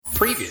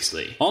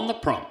Previously on the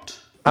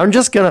prompt. I'm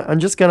just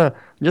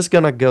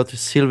gonna go to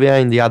Sylvia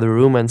in the other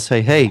room and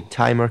say, "Hey,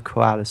 timer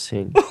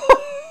coalescing."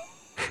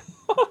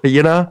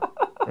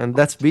 And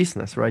that's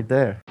business right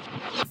there.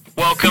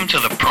 Welcome to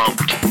the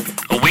prompt,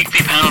 a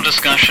weekly panel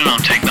discussion on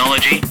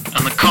technology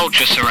and the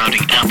culture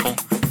surrounding Apple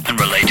and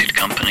related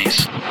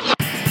companies.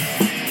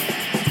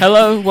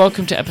 Hello,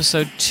 welcome to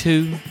episode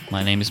 2.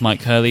 My name is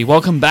Mike Hurley.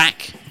 Welcome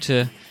back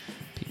to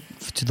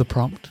the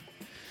prompt.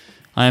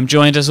 I am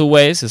joined as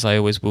always, as I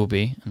always will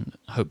be, and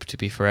hope to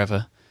be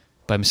forever,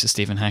 by Mr.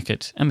 Stephen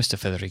Hackett and Mr.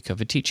 Federico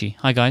Vitici.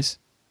 Hi, guys.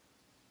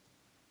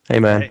 Hey,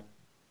 man. Hey.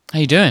 How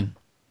you doing?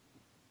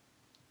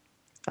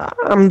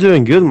 I'm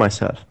doing good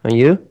myself. And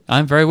you?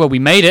 I'm very well. We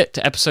made it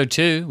to episode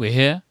 2. We're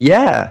here.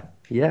 Yeah,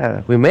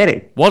 we made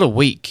it. What a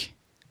week.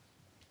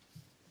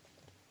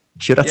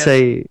 Should I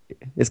say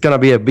it's gonna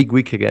be a big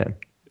week again?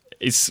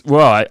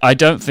 I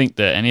don't think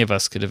that any of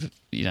us could have,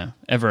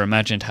 ever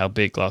imagined how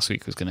big last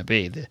week was going to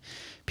be.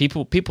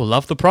 People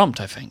love the prompt,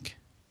 I think.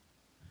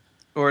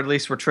 Or at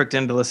least we're tricked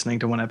into listening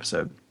to one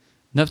episode.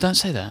 No, don't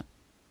say that.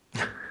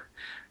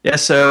 Yeah,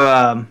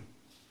 so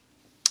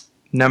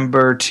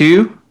number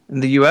 2 in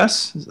the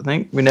U.S., I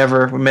think. We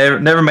never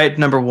made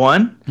number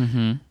 1.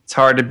 Mm-hmm. It's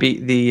hard to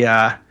beat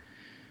the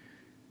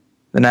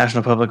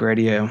National Public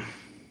Radio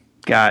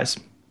guys.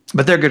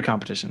 But they're good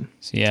competition.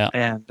 So yeah,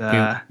 and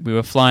we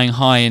were flying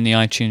high in the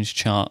iTunes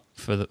chart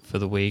for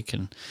the week,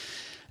 and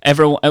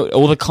everyone,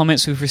 all the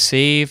comments we've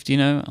received,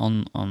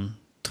 on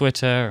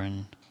Twitter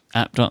and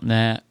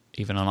app.net,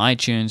 even on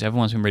iTunes,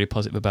 everyone's been really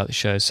positive about the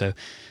show. So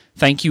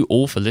thank you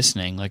all for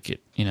listening.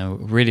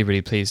 Really,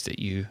 really pleased that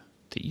you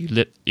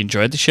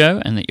enjoyed the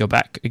show and that you're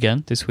back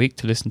again this week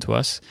to listen to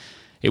us.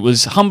 It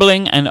was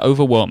humbling and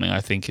overwhelming,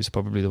 I think, is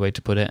probably the way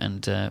to put it,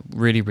 and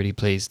really, really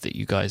pleased that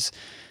you guys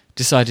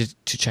decided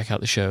to check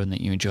out the show and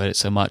that you enjoyed it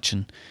so much.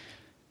 And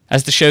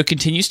as the show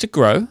continues to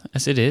grow,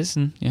 as it is,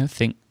 and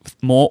think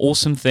more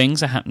awesome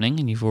things are happening,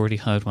 and you've already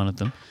heard one of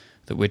them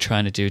that we're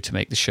trying to do to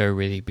make the show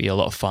really be a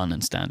lot of fun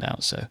and stand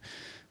out. So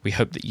we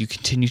hope that you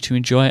continue to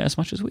enjoy it as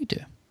much as we do.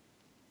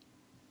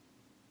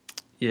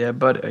 Yeah,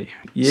 buddy.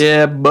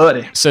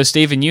 So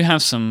Stephen, you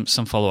have some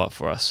follow-up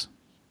for us.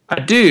 I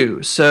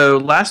do. So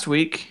last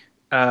week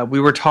we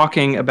were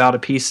talking about a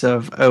piece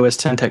of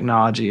OS X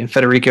technology, and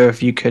Federico,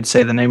 if you could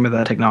say the name of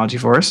that technology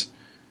for us.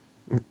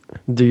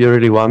 Do you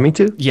really want me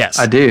to? Yes.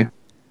 I do.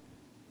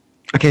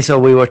 Okay, so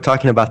we were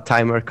talking about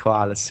timer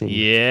coalescing.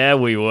 Yeah,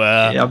 we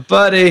were. Yeah,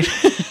 buddy.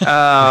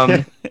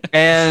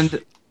 And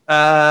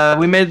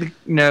we made,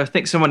 I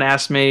think someone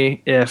asked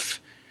me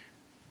if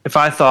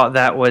I thought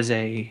that was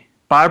a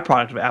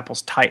byproduct of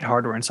Apple's tight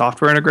hardware and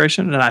software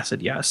integration, and I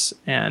said yes.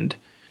 And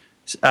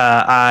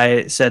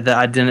I said that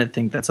I didn't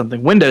think that's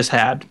something Windows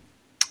had.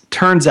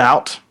 Turns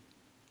out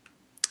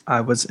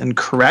I was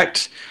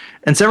incorrect.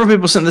 And several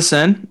people sent this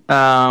in,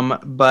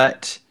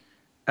 but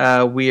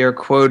we are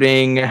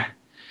quoting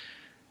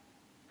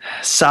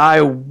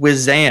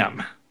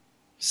Wizam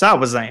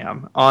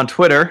on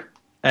Twitter,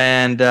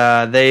 and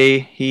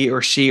he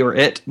or she or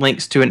it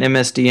links to an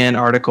MSDN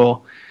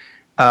article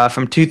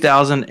from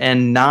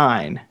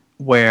 2009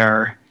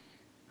 where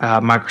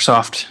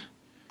Microsoft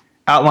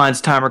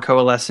outlines timer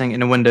coalescing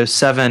in Windows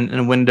 7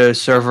 and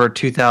Windows Server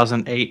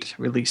 2008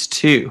 Release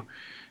 2.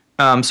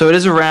 So it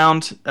is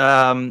around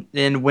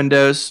in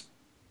Windows.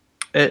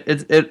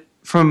 It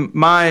from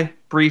my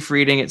brief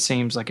reading, it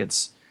seems like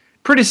it's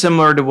pretty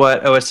similar to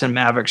what OS X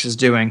Mavericks is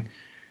doing,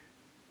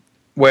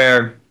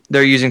 where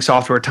they're using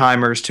software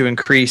timers to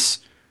increase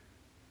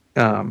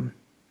or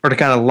to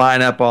kind of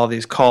line up all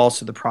these calls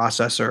to the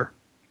processor.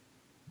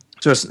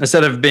 So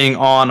instead of being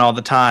on all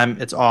the time,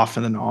 it's off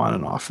and then on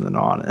and off and then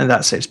on, and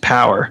that saves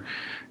power.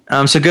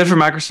 So good for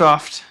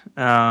Microsoft.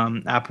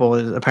 Apple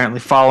is apparently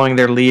following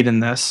their lead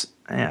in this,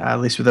 at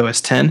least with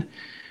OS X.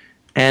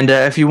 And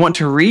if you want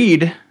to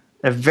read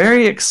a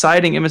very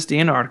exciting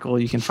MSDN article,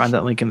 you can find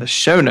that link in the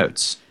show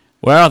notes.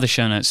 Where are the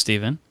show notes,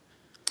 Stephen?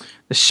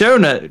 The show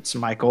notes,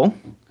 Michael,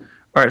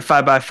 are at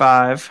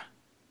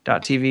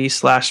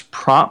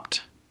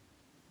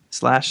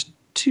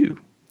 5by5.tv/prompt/2.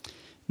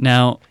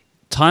 Now,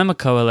 timer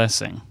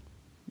coalescing,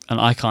 and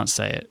I can't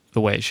say it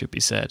the way it should be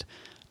said,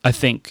 I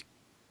think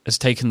has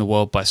taken the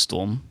world by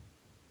storm.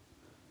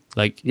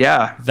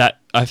 That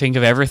I think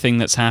of everything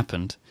that's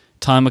happened,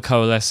 timer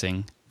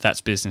coalescing,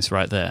 that's business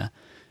right there.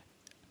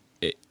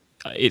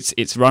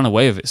 It's run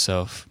away with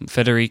itself.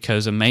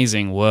 Federico's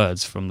amazing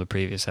words from the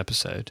previous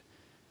episode,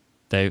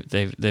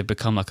 they've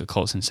become like a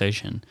cult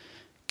sensation.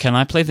 Can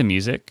I play the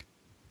music?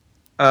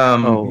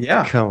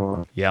 Yeah. Come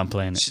on. Yeah, I'm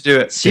playing it. Should do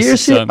it.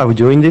 Seriously? Are we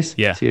doing this?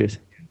 Yeah. Seriously.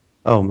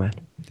 Oh, man.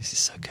 This is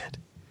so good.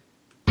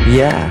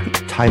 Yeah,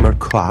 timer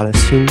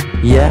coalescing.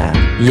 Yeah.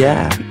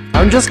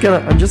 I'm just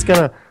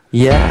gonna.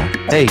 Yeah.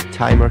 Hey,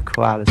 timer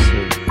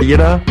coalescing.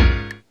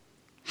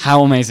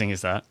 How amazing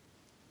is that?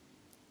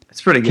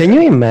 It's pretty good. Can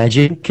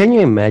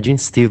you imagine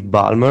Steve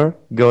Ballmer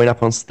going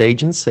up on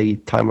stage and say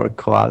timer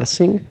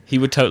coalescing? He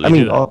would totally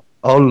do that.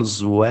 All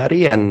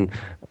sweaty and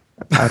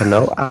I don't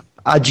know,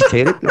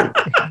 agitated.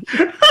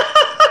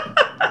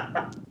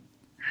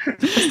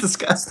 It's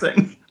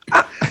disgusting.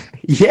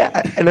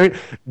 Yeah, and I mean,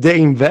 they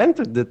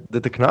invented the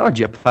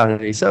technology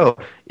apparently. So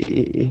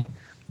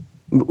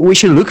we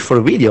should look for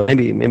a video.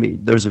 Maybe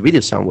there's a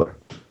video somewhere.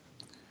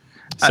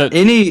 So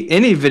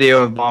Any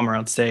video of Balmer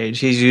on stage,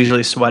 he's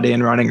usually sweaty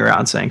and running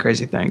around saying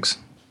crazy things.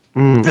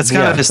 That's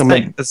kind of his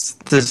thing. That's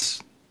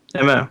his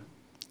MO.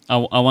 I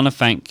want to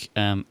thank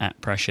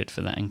at Preshit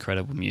for that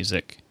incredible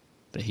music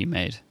that he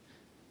made.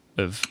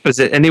 Is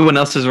it anyone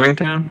else's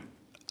ringtone?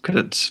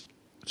 Because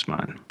it's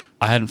mine.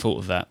 I hadn't thought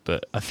of that,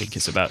 but I think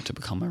it's about to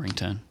become a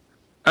ringtone.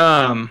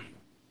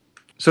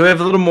 So we have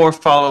a little more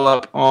follow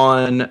up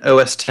on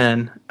OS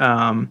 10.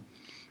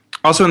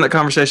 Also in that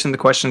conversation, the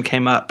question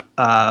came up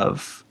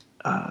of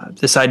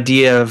this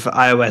idea of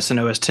iOS and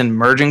OS 10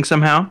 merging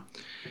somehow.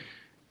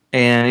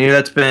 And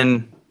that's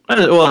been,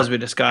 well, as we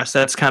discussed,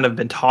 that's kind of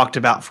been talked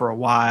about for a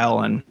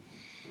while. And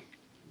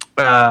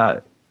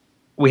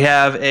we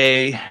have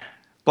a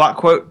block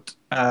quote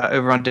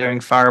over on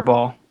Daring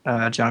Fireball.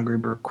 John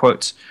Gruber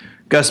quotes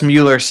Gus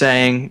Mueller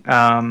saying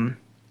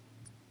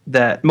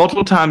that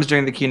multiple times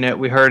during the keynote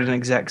we heard an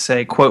exec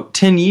say, quote,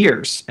 10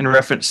 years in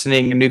reference to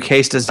needing a new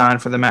case design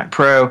for the Mac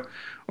Pro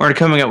or in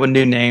coming up with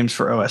new names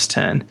for OS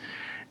 10.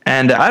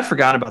 And I'd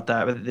forgotten about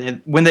that.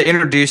 But when they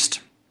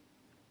introduced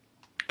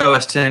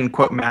OS 10,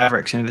 quote,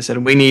 Mavericks, they said,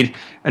 we need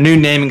a new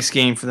naming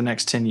scheme for the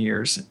next 10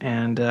 years.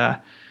 And,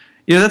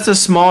 that's a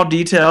small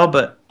detail,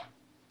 but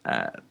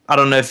I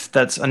don't know if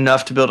that's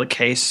enough to build a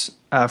case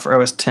for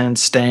OS 10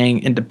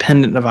 staying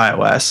independent of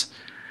iOS.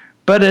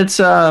 But it's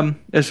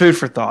food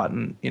for thought,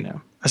 and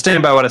I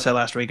stand by what I said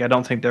last week. I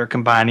don't think they're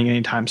combining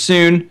anytime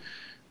soon,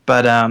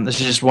 but this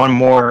is just one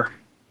more,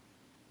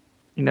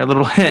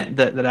 little hint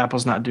that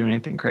Apple's not doing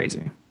anything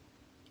crazy.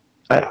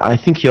 I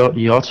think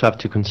you also have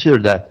to consider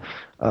that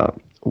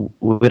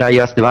with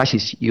iOS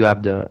devices, you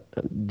have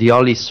the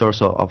only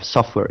source of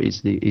software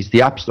is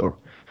the App Store,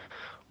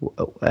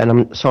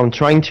 and I'm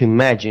trying to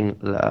imagine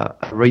a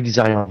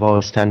redesign of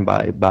OS 10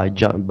 by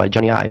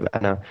Johnny Ive,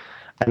 and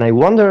I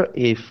wonder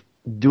if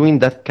doing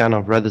that kind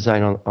of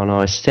redesign on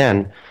OS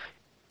 10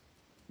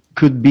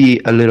 could be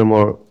a little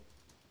more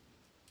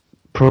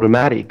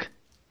problematic,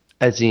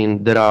 as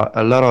in there are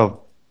a lot of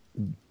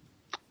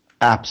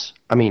apps.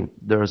 I mean,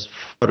 there's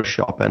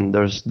Photoshop and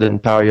there's the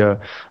entire,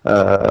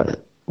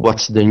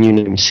 what's the new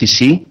name,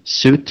 CC,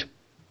 Suite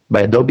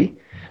by Adobe.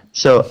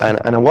 So, and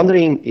I'm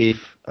wondering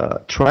if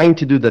trying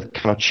to do that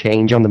kind of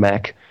change on the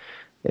Mac,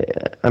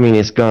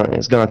 it's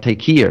gonna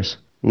take years,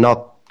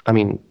 not,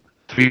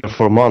 3 or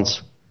 4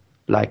 months,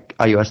 like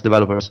iOS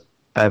developers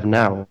have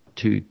now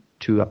to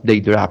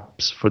update their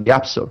apps for the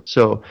App Store.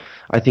 So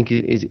I think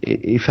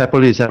if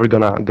Apple is ever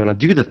gonna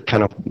do that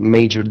kind of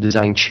major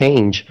design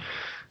change,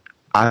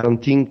 I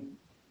don't think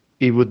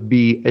it would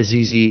be as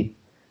easy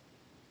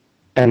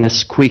and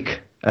as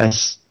quick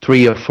as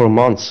 3 or 4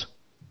 months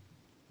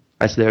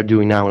as they're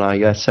doing now on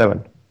iOS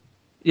 7.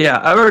 Yeah,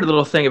 I heard a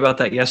little thing about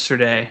that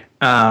yesterday.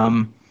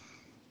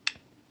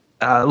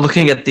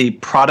 Looking at the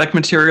product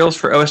materials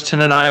for OS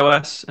 10 and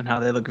iOS and how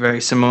they look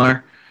very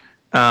similar.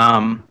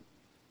 And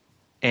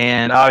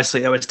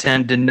obviously OS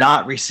 10 did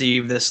not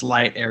receive this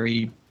light,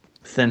 airy,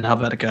 thin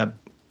Helvetica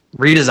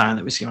redesign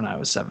that we see on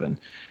iOS 7.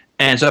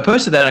 And so I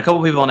posted that, and a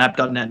couple people on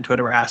app.net and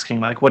Twitter were asking,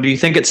 like, well, do you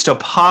think it's still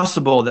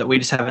possible that we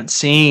just haven't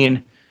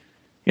seen,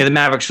 the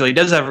Mavericks really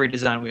does have a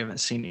redesign, we haven't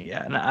seen it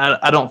yet. And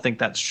I don't think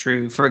that's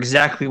true for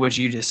exactly what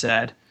you just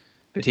said,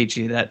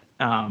 Patici, that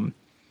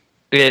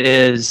it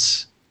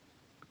is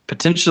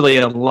potentially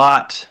a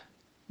lot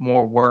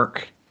more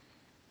work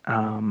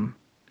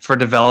for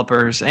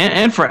developers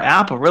and for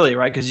Apple, really,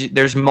 right? Because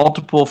there's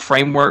multiple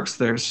frameworks.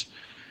 There's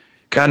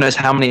God knows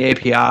how many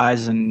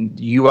APIs and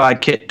UI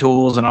kit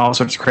tools and all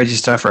sorts of crazy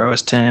stuff for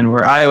OS 10,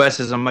 where iOS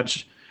is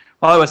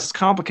while iOS is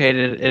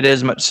complicated, it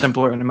is much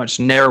simpler and much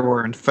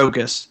narrower in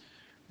focus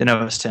than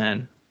OS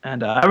 10.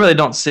 And I really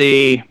don't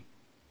see,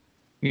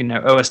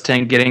 OS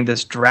 10 getting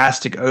this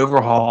drastic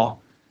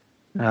overhaul.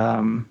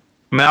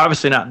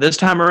 Obviously not this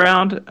time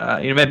around,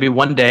 maybe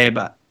one day,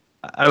 but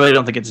I really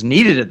don't think it's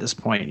needed at this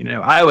point.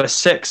 iOS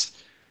 6,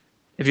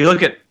 if you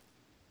look at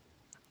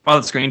all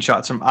the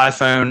screenshots from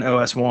iPhone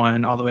OS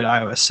 1 all the way to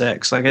iOS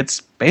 6, it's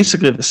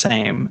basically the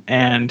same.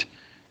 And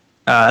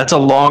that's a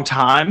long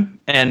time,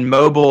 and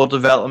mobile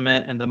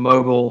development and the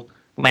mobile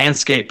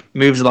landscape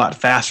moves a lot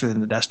faster than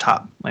the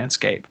desktop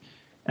landscape.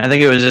 And I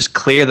think it was just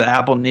clear that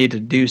Apple needed to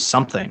do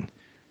something.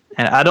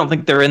 And I don't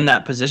think they're in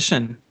that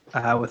position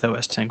with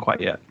OS 10 quite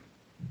yet.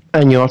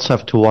 And you also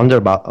have to wonder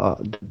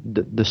about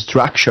the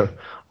structure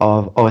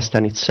of OS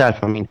 10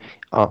 itself.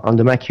 On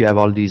the Mac you have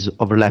all these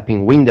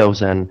overlapping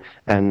windows and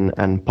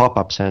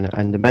pop-ups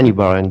and the menu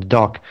bar and the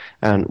dock,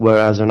 and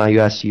whereas on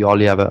iOS you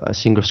only have a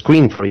single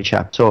screen for each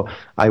app. So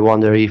I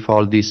wonder if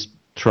all this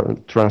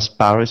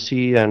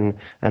transparency and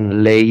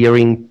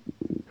layering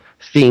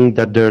thing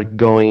that they're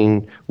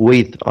going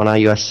with on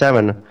iOS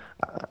 7,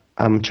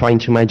 I'm trying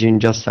to imagine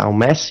just how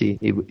messy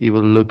it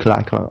will look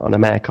like on a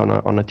Mac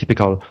on a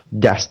typical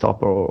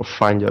desktop or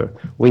Finder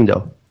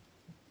window.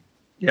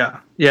 Yeah,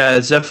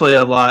 it's definitely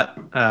a lot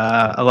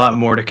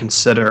more to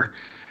consider.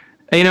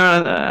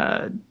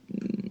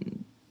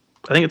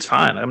 I think it's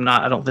fine.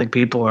 I don't think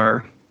people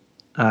are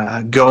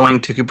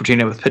going to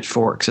Cupertino with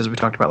pitchforks, as we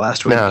talked about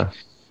last week. No,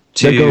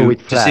 they're going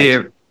with To see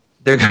flags. it.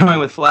 They're going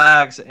with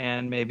flags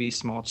and maybe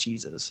small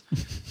cheeses to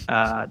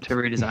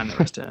redesign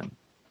the OS 10.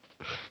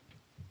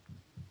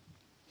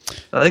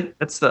 I think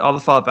that's all the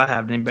follow-up I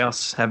have. Anybody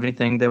else have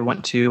anything they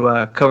want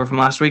to cover from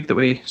last week that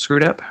we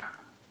screwed up?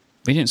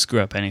 We didn't screw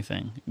up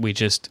anything. We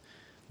just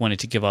wanted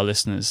to give our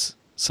listeners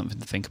something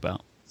to think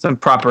about. Some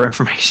proper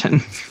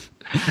information.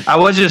 I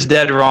was just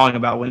dead wrong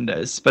about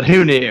Windows, but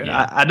who knew?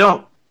 Yeah. I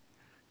don't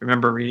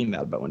remember reading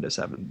that about Windows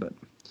 7, but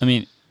I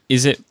mean,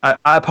 is it I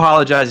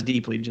apologize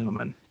deeply,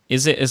 gentlemen.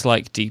 as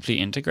deeply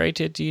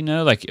integrated? Do you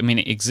know? Like, I mean,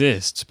 it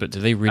exists, but do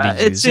they really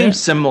use It seems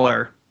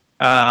similar.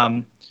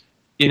 As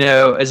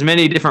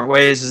many different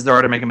ways as there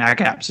are to make Mac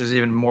apps, there's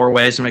even more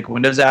ways to make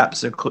Windows apps.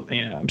 So,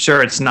 I'm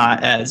sure it's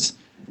not as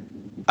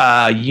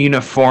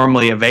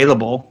uniformly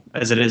available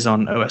as it is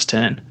on OS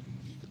 10.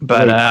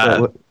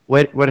 But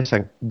Wait a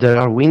second. There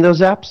are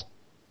Windows apps?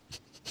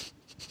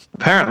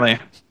 apparently,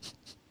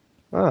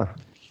 Oh.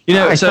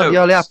 so I thought the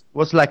only app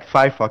was like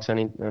Firefox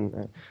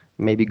and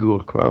maybe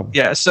Google Chrome.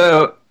 yeah,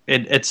 so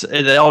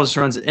it all just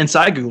runs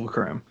inside Google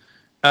Chrome.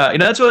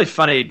 That's really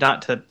funny.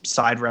 Not to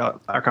side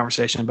route our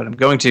conversation, but I'm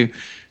going to.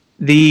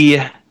 The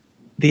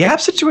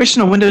app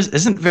situation on Windows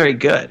isn't very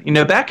good.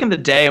 Back in the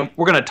day,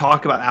 we're going to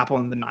talk about Apple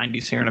in the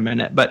 90s here in a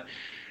minute, but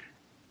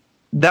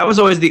that was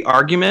always the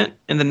argument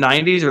in the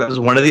 90s, or that was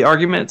one of the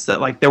arguments, that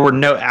like there were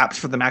no apps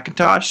for the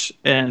Macintosh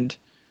and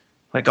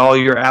like all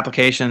your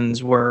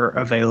applications were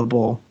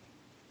available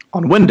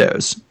on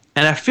Windows.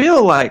 And I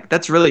feel like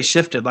that's really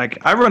shifted. Like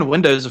I run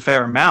Windows a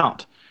fair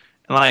amount,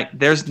 and like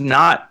there's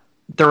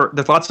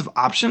lots of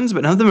options,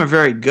 but none of them are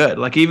very good.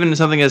 Like even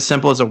something as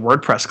simple as a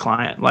WordPress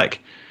client.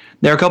 Like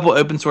there are a couple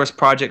open source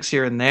projects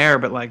here and there,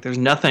 but like there's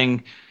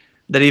nothing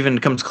that even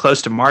comes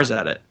close to Mars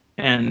at it.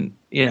 And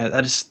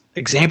that is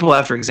example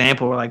after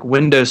example where like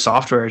Windows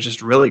software is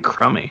just really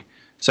crummy.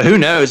 So who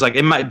knows? Like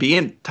it might be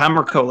in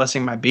Timer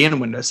Coalescing might be in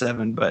Windows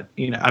 7, but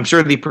I'm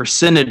sure the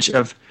percentage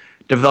of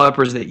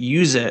developers that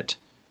use it,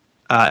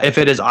 if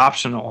it is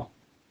optional,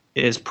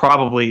 is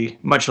probably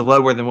much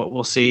lower than what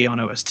we'll see on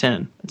OS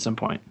 10 at some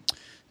point.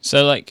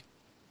 So like,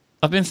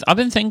 I've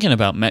been thinking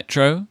about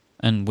Metro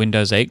and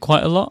Windows 8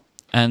 quite a lot,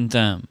 and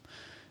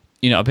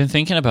I've been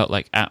thinking about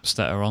like apps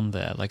that are on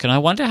there, like, and I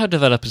wonder how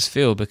developers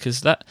feel,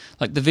 because that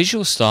like the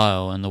visual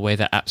style and the way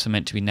that apps are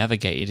meant to be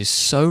navigated is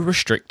so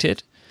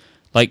restricted.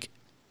 Like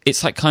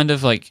it's like kind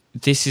of like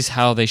this is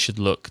how they should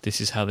look,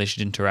 this is how they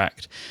should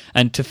interact,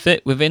 and to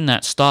fit within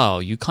that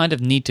style, you kind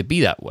of need to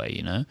be that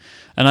way,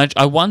 And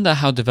I wonder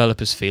how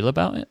developers feel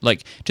about it.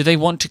 Like, do they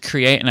want to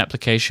create an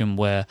application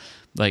where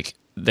like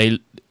they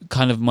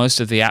kind of most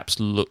of the apps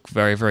look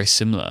very, very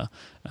similar,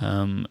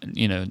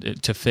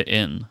 to fit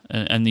in,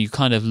 and you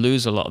kind of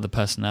lose a lot of the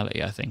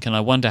personality, I think. And I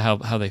wonder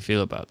how they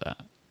feel about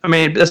that. I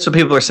mean, that's what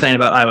people are saying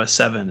about iOS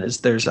 7.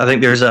 Is I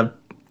think there's a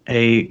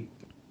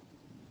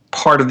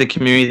part of the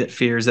community that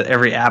fears that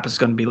every app is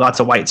going to be lots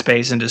of white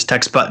space and just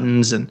text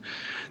buttons, and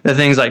the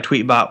things like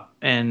Tweetbot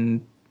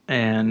and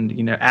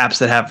apps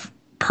that have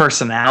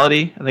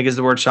personality, I think is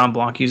the word Sean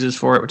Blanc uses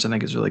for it, which I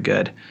think is really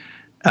good.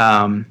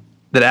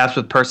 That apps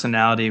with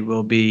personality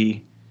will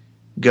be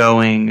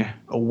going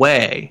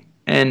away.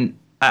 And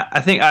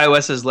I think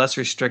iOS is less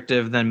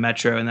restrictive than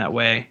Metro in that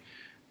way.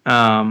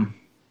 But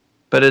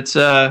it's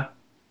hard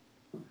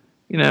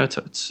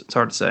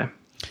to say.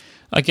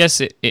 I guess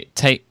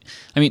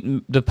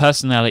the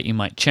personality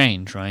might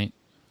change, right?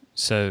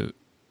 So,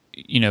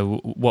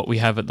 what we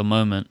have at the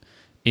moment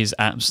is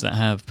apps that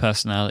have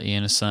personality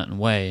in a certain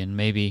way, and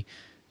maybe,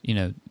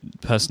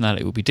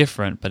 personality will be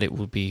different, but it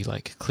will be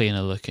like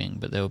cleaner looking,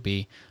 but there will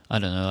be, I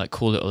don't know, like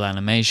cool little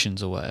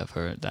animations or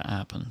whatever that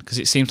happen. Because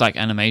it seems like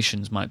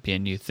animations might be a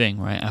new thing,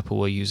 right? Apple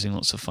were using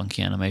lots of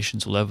funky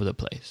animations all over the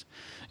place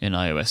in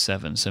iOS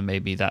 7, so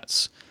maybe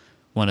that's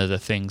one of the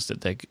things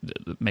that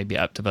maybe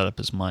app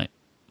developers might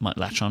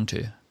latch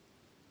onto.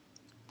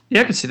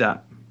 Yeah, I could see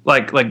that.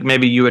 Like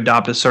maybe you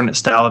adopt a certain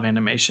style of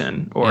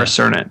animation or a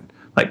certain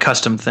like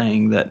custom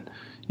thing that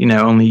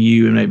only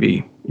you and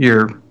maybe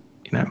your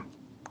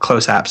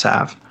close apps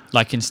have.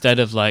 Like instead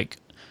of like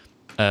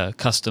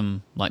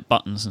custom like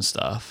buttons and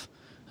stuff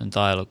and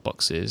dialog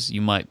boxes,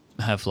 you might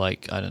have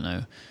like, I don't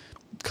know,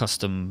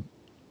 custom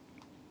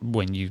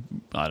when you,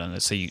 I don't know,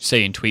 say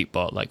in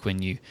Tweetbot, like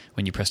when you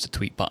press the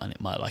tweet button,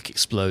 it might like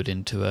explode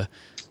into a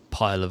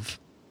pile of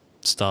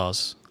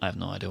stars. I have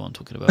no idea what I'm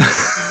talking about.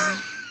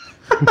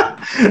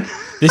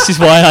 This is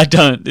why I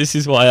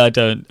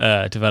don't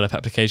develop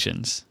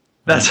applications.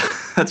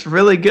 That's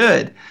really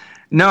good.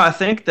 No, I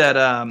think that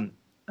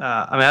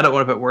I don't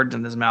want to put words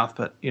in his mouth,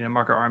 but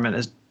Marco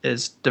Arment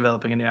is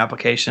developing a new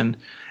application,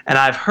 and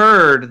I've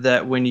heard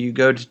that when you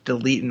go to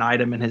delete an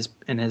item in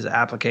his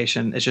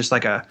application, it's just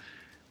like a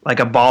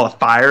ball of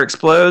fire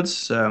explodes.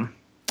 So,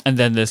 and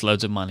then there's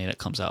loads of money that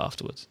comes out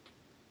afterwards.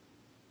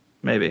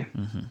 Maybe.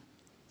 Mm-hmm.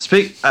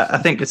 I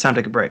think it's time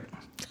to take a break.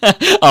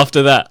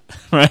 After that,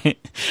 right?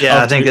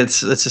 Yeah, I think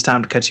it's just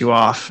time to cut you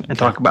off and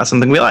talk about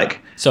something we like.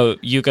 So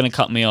you're going to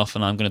cut me off,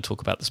 and I'm going to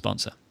talk about the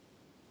sponsor.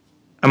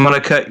 I'm going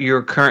to cut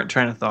your current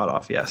train of thought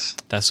off, yes.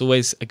 That's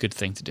always a good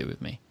thing to do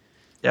with me.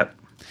 Yep.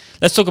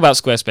 Let's talk about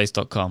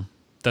squarespace.com.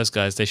 Those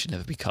guys, they should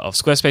never be cut off.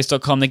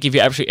 Squarespace.com, they give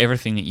you absolutely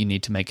everything that you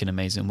need to make an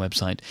amazing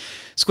website.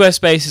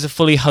 Squarespace is a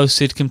fully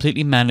hosted,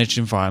 completely managed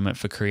environment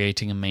for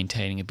creating and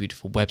maintaining a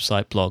beautiful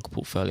website, blog,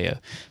 portfolio,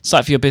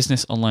 site for your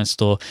business, online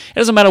store. It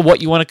doesn't matter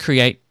what you want to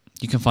create,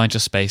 you can find your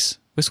space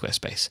with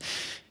Squarespace.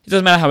 It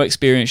doesn't matter how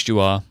experienced you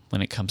are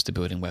when it comes to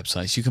building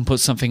websites. You can put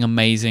something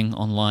amazing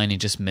online in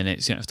just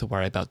minutes. You don't have to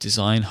worry about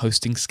design,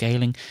 hosting,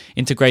 scaling,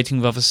 integrating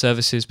with other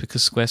services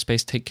because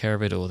Squarespace take care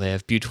of it all. They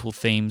have beautiful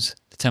themes.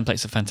 The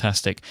templates are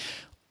fantastic.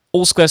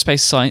 All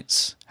Squarespace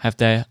sites have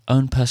their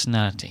own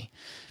personality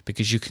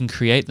because you can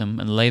create them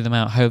and lay them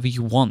out however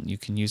you want. You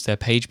can use their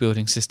page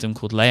building system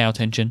called Layout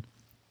Engine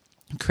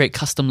and create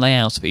custom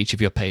layouts for each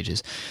of your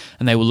pages,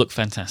 and they will look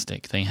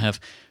fantastic. They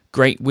have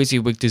great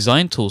WYSIWYG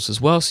design tools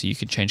as well, so you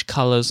can change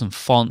colors and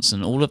fonts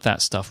and all of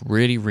that stuff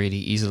really, really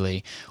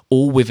easily,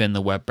 all within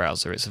the web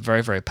browser. It's a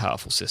very, very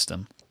powerful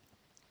system.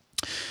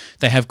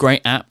 They have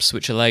great apps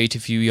which allow you to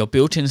view your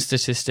built-in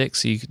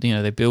statistics. So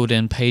they build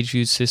in page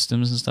view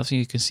systems and stuff, so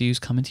you can see who's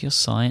coming to your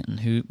site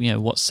and who,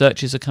 what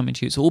searches are coming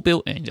to you. It's all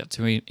built in. You don't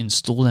have to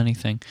install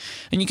anything,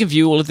 and you can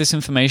view all of this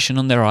information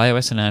on their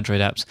iOS and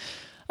Android apps,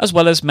 as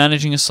well as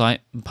managing a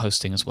site and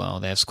posting as well.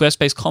 They have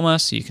Squarespace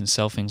Commerce, so you can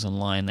sell things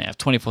online. They have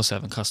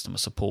 24/7 customer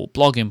support,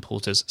 blog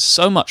importers,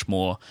 so much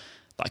more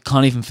that I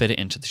can't even fit it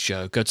into the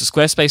show. Go to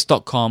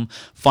squarespace.com,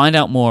 find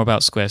out more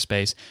about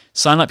Squarespace,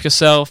 sign up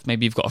yourself.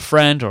 Maybe you've got a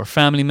friend or a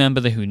family member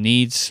who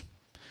needs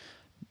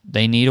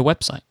a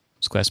website.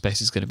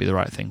 Squarespace is going to be the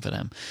right thing for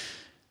them.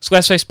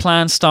 Squarespace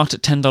plans start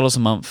at $10 a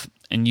month,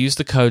 and use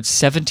the code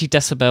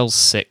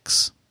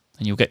 70decibels6.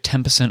 And you'll get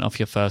 10% off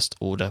your first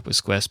order with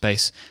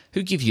Squarespace,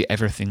 who give you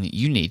everything that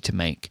you need to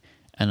make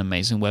an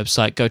amazing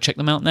website. Go check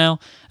them out now,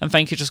 and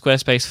thank you to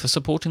Squarespace for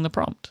supporting the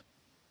prompt.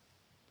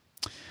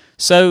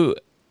 So,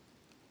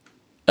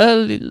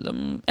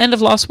 end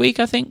of last week,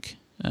 I think,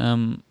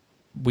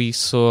 we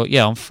saw,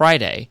 on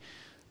Friday,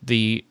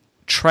 the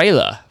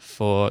trailer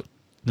for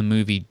the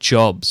movie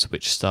Jobs,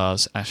 which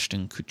stars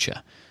Ashton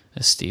Kutcher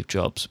as Steve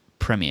Jobs,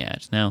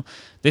 premiered. Now,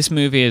 this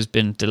movie has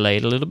been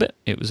delayed a little bit.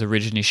 It was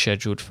originally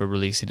scheduled for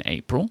release in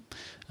April,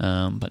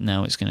 but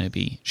now it's going to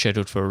be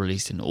scheduled for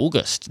release in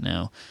August.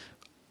 Now,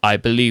 I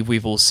believe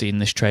we've all seen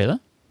this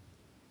trailer.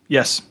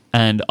 Yes.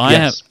 And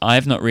I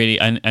have not really,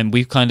 and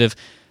we've kind of,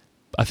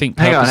 I think...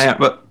 Hang on,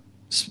 but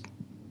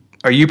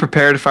are you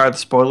prepared to fire the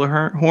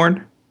spoiler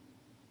horn?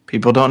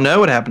 People don't know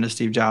what happened to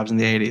Steve Jobs in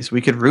the 80s.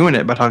 We could ruin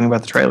it by talking about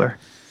the trailer.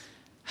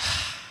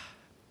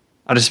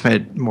 I just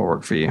made more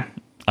work for you.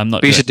 I'm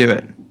not. But you should do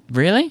it.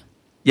 Really?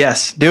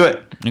 Yes, do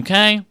it.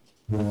 Okay.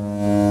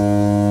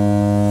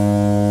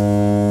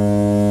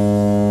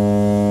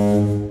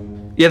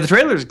 Yeah, the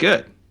trailer is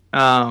good.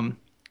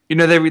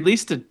 They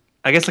released a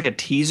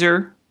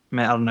teaser.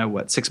 I don't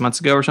know 6 months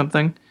ago or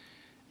something,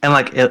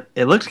 and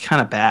it looked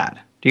kind of bad.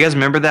 Do you guys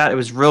remember that? It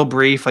was real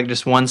brief,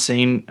 just one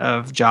scene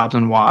of Jobs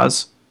and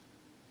Woz.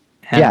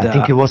 And, I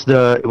think it was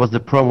the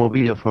promo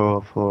video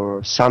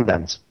for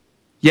Sundance.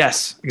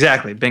 Yes,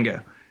 exactly,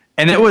 bingo.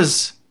 And I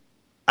was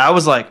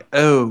like,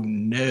 oh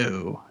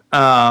no.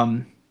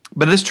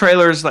 But this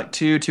trailer is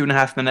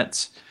 2.5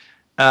 minutes.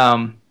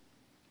 And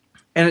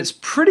it's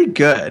pretty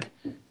good.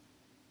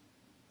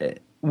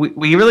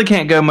 We really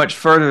can't go much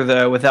further,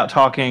 though, without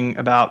talking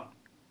about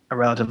a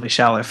relatively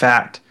shallow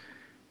fact.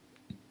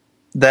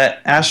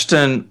 That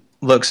Ashton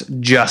looks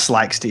just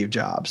like Steve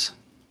Jobs.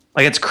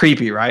 It's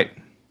creepy, right?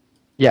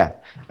 Yeah.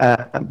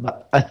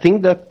 But I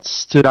think that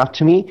stood out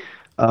to me.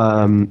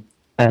 And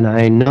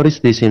I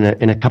noticed this in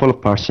a couple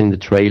of parts in the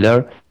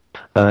trailer.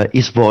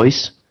 His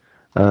voice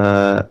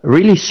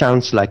really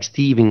sounds like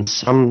Steve in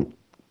some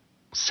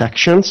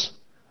sections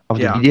of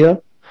the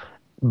video,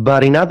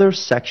 but in other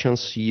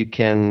sections you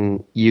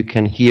can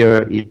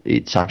hear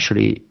it's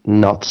actually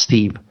not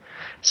Steve.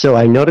 So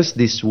I noticed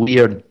this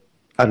weird,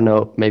 I don't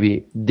know,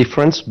 maybe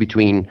difference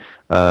between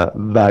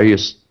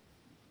various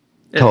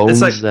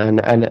tones and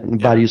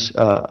various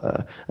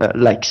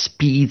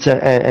speeds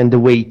and the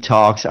way he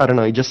talks. I don't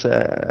know, just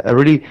a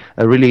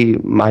really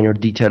minor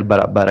detail,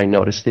 but I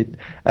noticed it,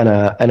 and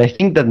I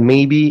think that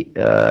maybe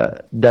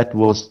that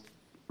was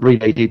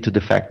related to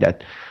the fact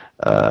that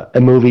a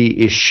movie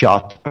is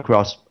shot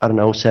across, I don't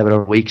know,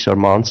 several weeks or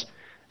months.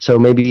 So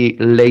maybe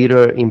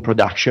later in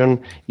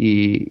production,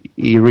 he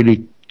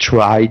really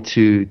tried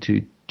to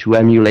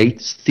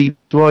emulate Steve's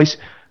voice,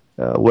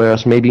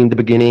 whereas maybe in the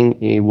beginning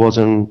he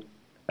wasn't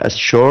as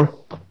sure.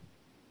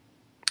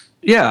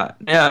 Yeah.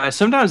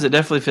 Sometimes it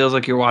definitely feels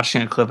like you're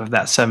watching a clip of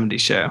that '70s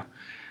show.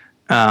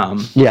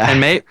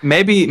 And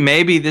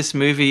maybe this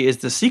movie is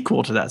the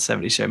sequel to that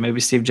 '70s show. Maybe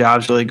Steve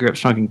Jobs really grew up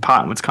smoking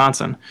pot in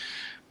Wisconsin.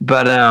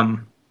 But I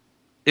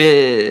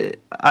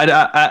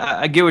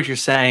get what you're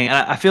saying.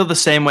 I feel the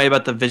same way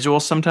about the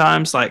visuals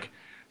sometimes.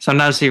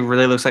 Sometimes he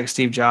really looks like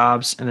Steve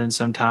Jobs, and then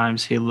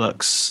sometimes he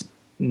looks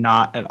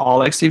not at all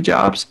like Steve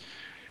Jobs.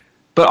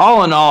 But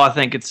all in all, I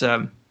think it's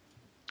an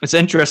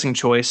interesting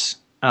choice.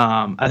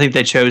 I think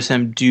they chose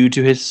him due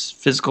to his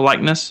physical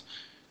likeness.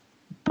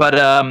 But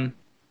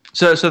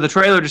so the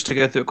trailer, just to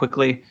go through it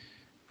quickly,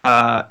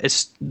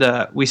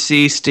 we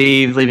see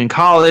Steve leaving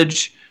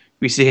college.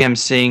 We see him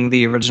seeing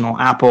the original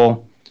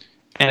Apple,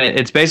 and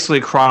it's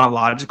basically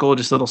chronological,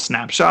 just little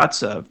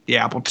snapshots of the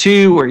Apple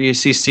II, where you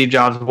see Steve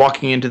Jobs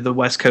walking into the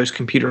West Coast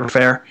Computer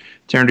Fair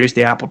to introduce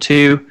the Apple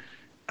II.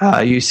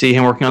 You see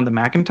him working on the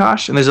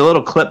Macintosh, and there's a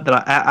little clip that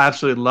I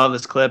absolutely love.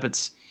 This clip,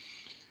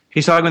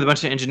 he's talking with a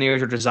bunch of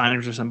engineers or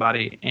designers or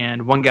somebody,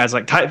 and one guy's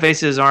like,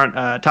 typefaces aren't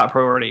top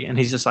priority, and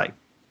he's just like,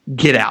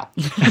 get out.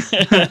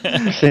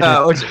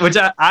 Which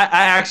I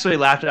actually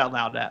laughed out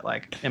loud at,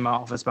 like in my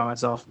office by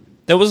myself.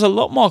 There was a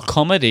lot more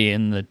comedy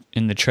in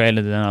the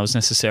trailer than I was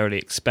necessarily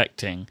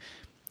expecting.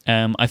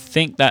 I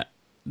think that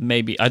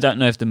maybe, I don't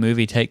know if the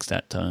movie takes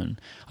that tone.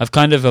 I've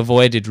kind of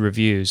avoided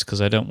reviews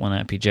because I don't want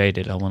to be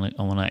jaded.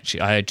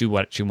 I do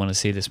actually want to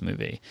see this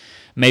movie.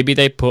 Maybe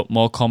they put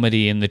more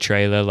comedy in the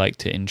trailer, like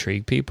to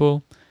intrigue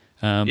people.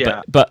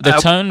 But the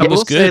tone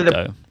was good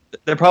though.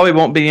 There probably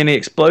won't be any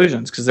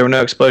explosions because there were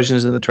no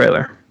explosions in the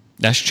trailer.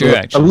 That's true,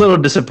 actually. A little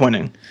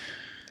disappointing.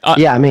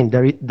 Yeah, I mean,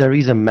 there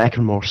is a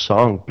Macklemore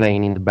song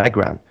playing in the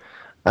background.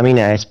 I mean,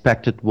 I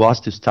expected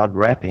Was to start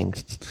rapping.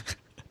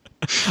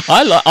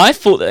 I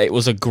thought that it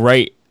was a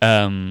great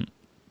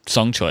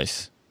song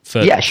choice.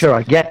 Yeah, sure,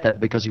 I get that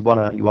because you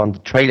want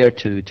the trailer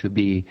to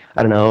be,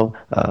 I don't know,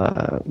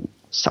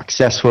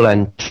 successful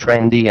and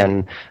trendy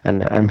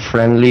and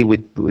friendly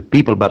with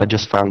people. But I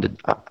just found it.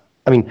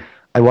 I mean,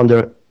 I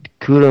wonder,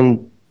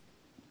 couldn't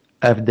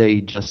have they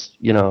just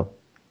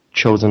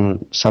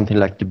chosen something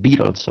like the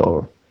Beatles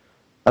or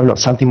I don't know,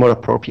 something more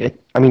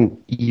appropriate? I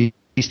mean, you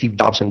see Steve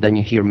Jobs and then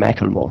you hear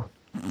Macklemore.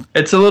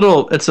 It's a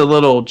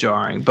little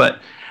jarring, but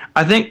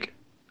I think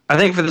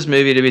for this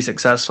movie to be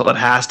successful, it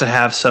has to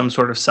have some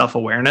sort of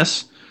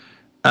self-awareness.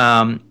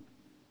 Not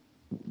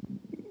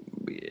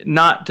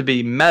to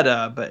be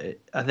meta, but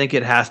I think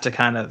it has to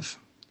kind of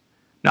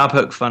not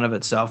poke fun of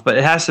itself, but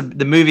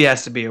the movie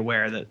has to be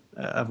aware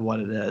of what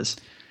it is.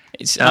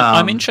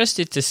 I'm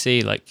interested to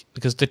see,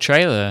 because the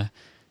trailer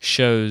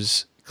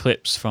shows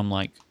clips from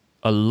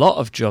a lot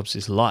of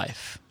Jobs'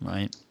 life,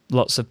 right?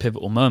 Lots of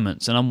pivotal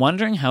moments, and I'm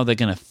wondering how they're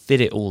going to fit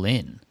it all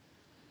in.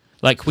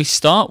 We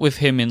start with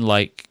him in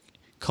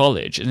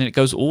college, and then it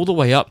goes all the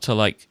way up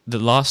to the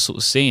last sort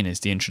of scene is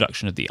the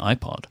introduction of the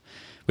iPod,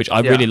 which I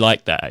really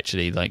like that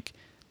actually.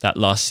 That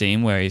last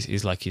scene where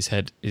his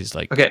head is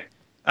Okay,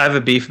 I have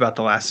a beef about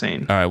the last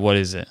scene. All right, what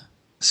is it?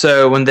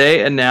 So when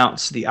they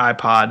announced the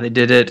iPod, they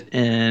did it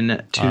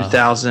in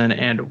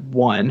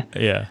 2001.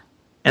 Yeah.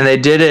 And they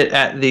did it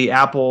at the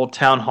Apple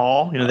Town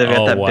Hall. They've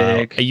got that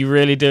big. Are you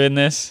really doing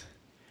this?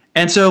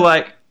 And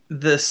so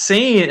the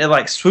scene,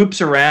 it swoops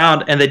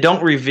around, and they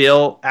don't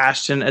reveal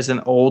Ashton as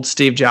an old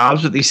Steve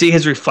Jobs, but you see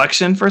his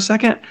reflection for a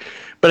second.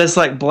 But it's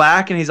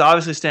black, and he's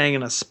obviously standing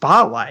in a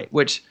spotlight,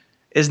 which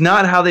is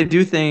not how they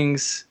do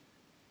things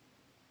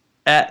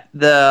at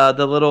the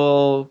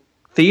little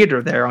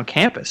theater there on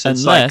campus.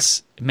 It's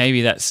Unless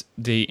maybe that's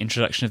the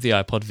introduction of the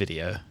iPod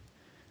video,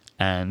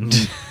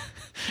 and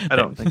I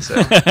don't think so.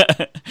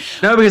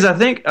 No, because I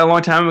think a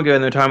long time ago,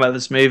 and they're talking about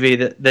this movie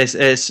that this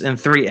is in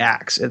 3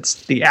 acts.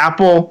 It's the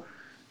Apple,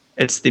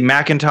 it's the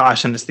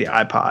Macintosh, and it's the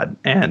iPod.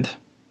 And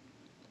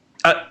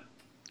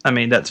I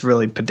mean, that's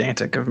really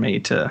pedantic of me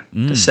to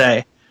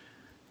say,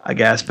 I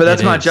guess. But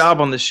that's my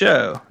job on the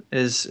show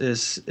is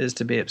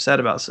to be upset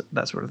about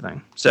that sort of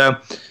thing. So,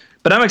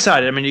 but I'm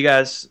excited. I mean, you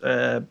guys,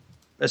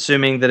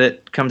 assuming that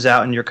it comes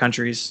out in your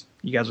countries,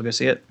 you guys will go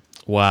see it.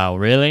 Wow,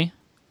 really?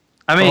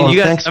 I mean,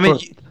 you guys.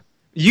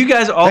 You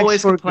guys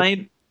always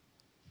complain.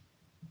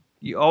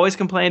 You always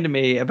complain to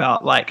me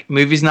about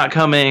movies not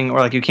coming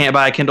or you can't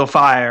buy a Kindle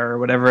Fire or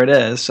whatever it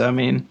is. So I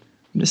mean,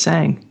 I'm just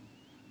saying.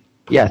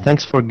 Yeah,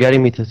 thanks for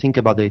getting me to think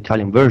about the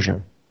Italian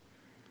version.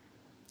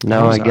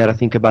 Now I gotta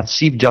think about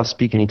Steve Jobs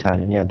speaking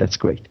Italian. Yeah, that's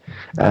great.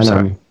 I'm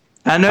sorry.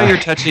 I know you're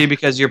touchy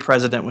because your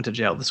president went to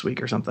jail this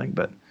week or something,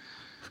 but.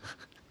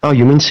 Oh,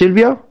 you mean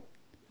Silvio?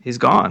 He's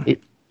gone.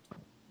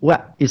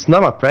 It's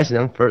not my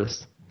president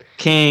first.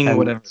 King,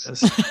 whatever it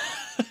is.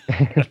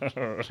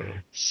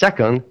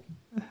 Second,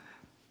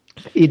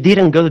 he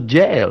didn't go to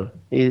jail.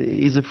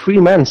 He's a free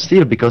man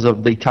still because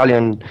of the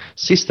Italian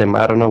system.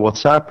 I don't know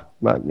what's up,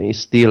 but he's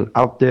still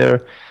out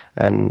there,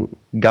 and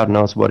God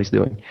knows what he's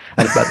doing.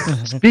 But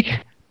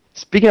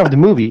speaking of the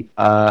movie,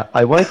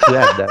 I wanted to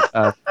add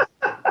that.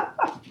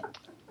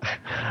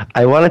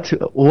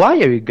 Why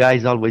are you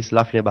guys always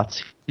laughing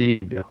about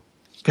Silvio?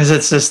 Because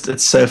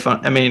it's so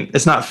fun. I mean,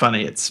 it's not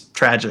funny. It's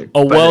tragic.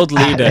 A world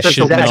leader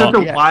should not. It's such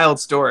a wild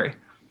story.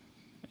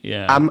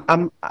 Yeah.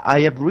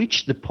 I have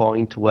reached the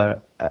point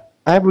where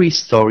every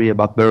story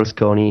about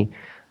Berlusconi,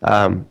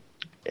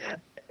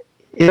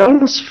 it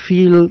almost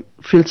feels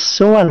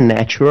so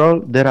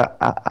unnatural that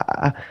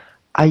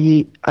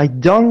I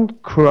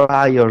don't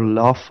cry or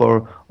laugh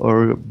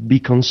or be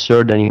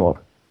concerned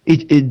anymore.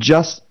 It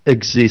just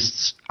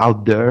exists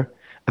out there.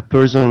 A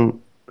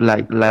person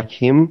like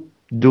him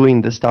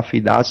doing the stuff he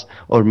does,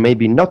 or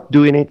maybe not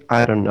doing it.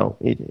 I don't know.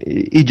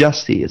 It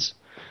just is.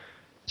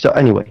 So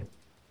anyway.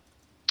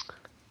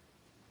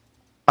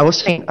 I was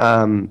saying,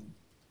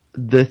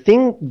 the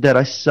thing that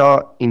I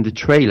saw in the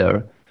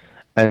trailer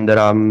and that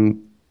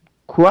I'm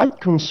quite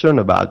concerned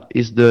about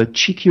is the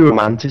cheeky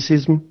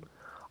romanticism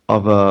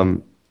of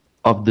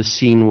the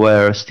scene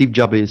where Steve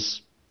Jobs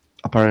is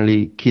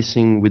apparently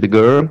kissing with a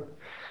girl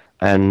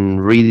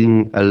and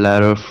reading a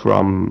letter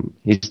from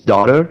his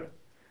daughter,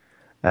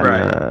 and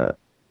Right.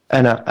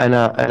 and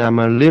I'm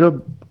a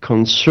little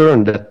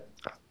concerned that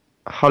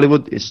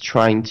Hollywood is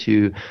trying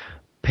to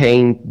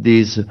paint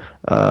this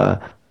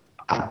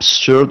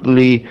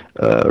absurdly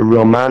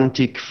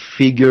romantic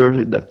figure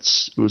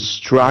who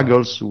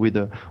struggles with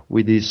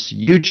this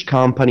huge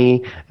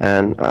company,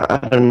 and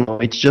I don't know.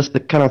 It's just the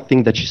kind of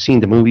thing that you see in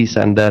the movies,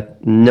 and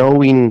that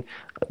knowing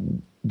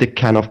the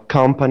kind of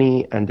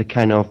company and the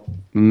kind of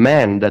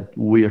man that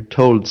we're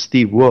told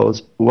Steve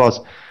was.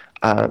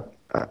 Uh,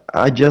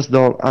 I just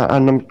don't.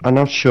 I'm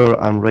not sure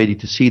I'm ready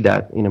to see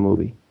that in a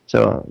movie.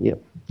 So yeah,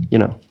 you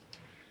know.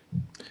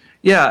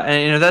 Yeah,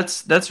 and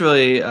that's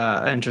really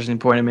an interesting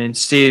point. I mean,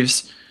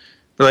 Steve's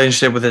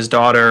relationship with his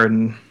daughter,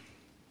 and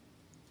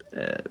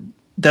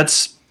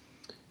that's.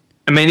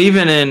 I mean,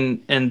 even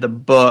in the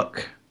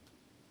book,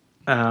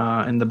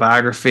 in the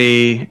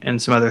biography,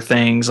 and some other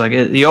things, like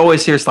you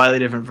always hear slightly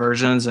different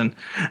versions, and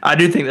I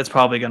do think that's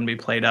probably going to be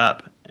played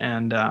up,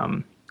 and I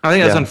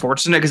think that's Yeah.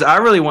 unfortunate because I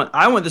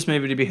want this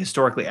movie to be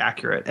historically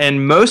accurate,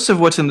 and most of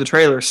what's in the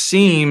trailer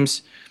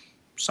seems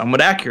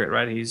somewhat accurate,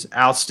 right? He's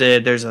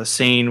ousted. There's a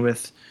scene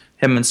with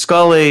him and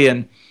Scully,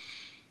 and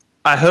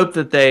I hope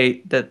that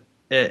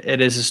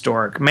it is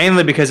historic.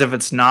 Mainly because if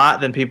it's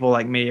not, then people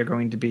like me are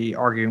going to be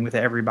arguing with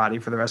everybody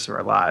for the rest of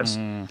our lives.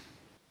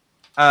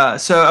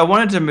 So I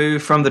wanted to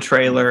move from the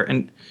trailer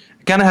and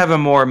kind of have a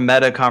more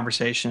meta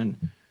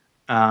conversation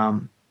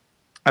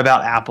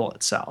about Apple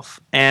itself.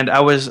 And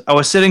I was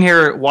sitting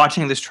here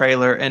watching this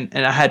trailer, and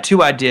I had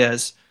two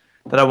ideas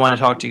that I want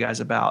to talk to you guys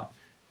about.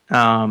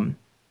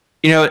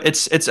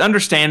 It's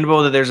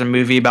understandable that there's a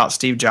movie about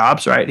Steve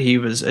Jobs, right? He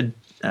was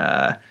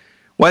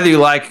whether you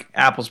like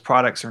Apple's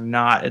products or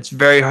not, it's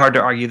very hard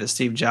to argue that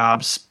Steve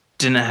Jobs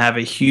didn't have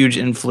a huge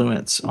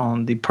influence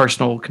on the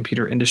personal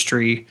computer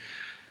industry,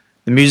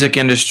 the music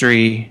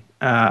industry,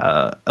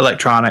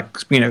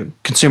 electronics,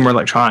 consumer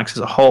electronics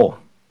as a whole.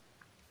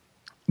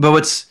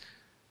 But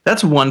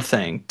that's one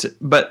thing.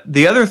 But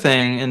the other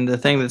thing, and the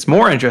thing that's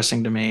more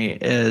interesting to me,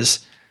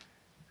 is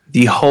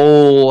the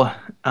whole.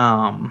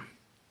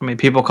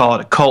 People call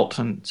it a cult,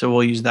 and so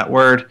we'll use that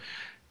word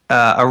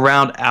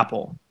around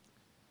Apple.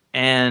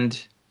 And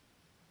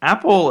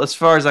Apple, as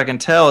far as I can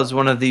tell, is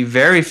one of the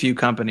very few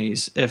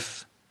companies,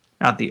 if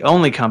not the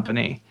only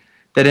company,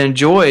 that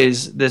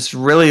enjoys this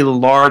really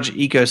large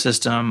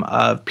ecosystem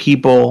of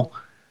people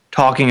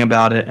talking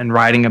about it and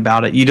writing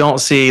about it. You don't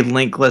see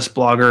linkless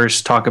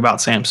bloggers talk about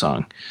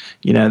Samsung.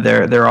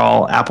 They're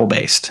all Apple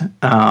based.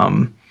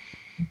 And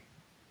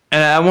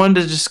I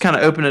wanted to just kind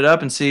of open it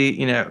up and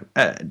see,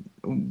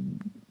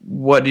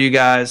 what do you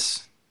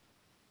guys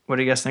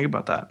think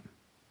about that?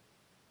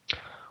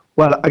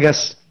 Well, I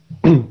guess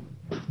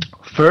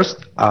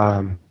first,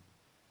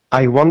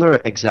 I wonder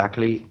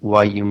exactly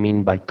what you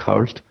mean by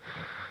cult.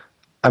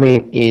 I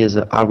mean,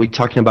 are we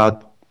talking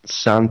about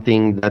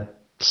something that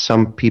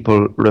some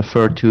people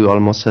refer to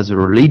almost as a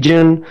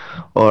religion,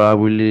 or are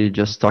we really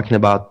just talking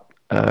about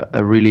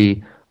a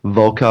really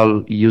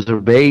vocal user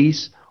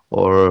base,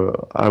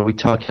 or are we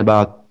talking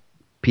about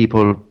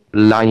people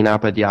lining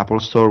up at the Apple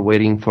Store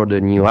waiting for the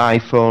new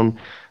iPhone?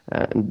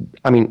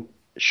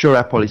 Sure,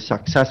 Apple is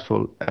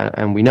successful,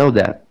 and we know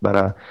that,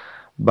 but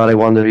I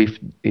wonder if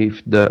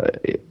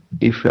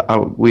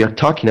we are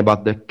talking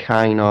about the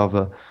kind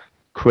of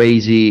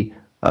crazy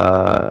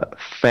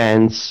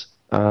fans.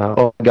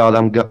 Oh my God,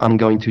 I'm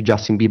going to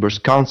Justin Bieber's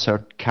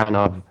concert kind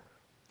of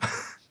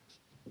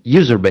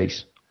user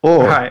base,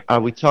 or Right. are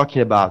we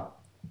talking about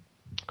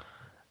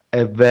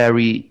a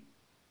very,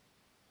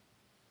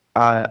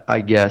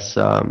 I guess,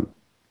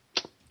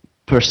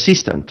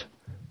 persistent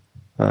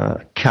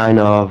kind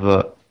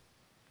of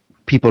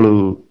people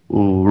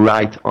who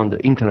write on the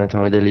internet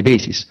on a daily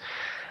basis?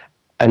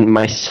 And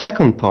my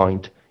second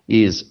point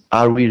is,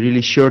 are we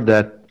really sure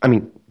that,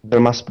 there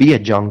must be a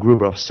John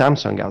Gruber of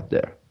Samsung out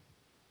there,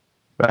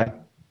 right?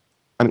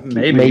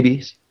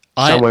 Maybe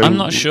somewhere I'm in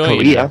not sure.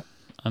 Korea.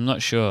 I'm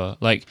not sure.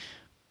 Like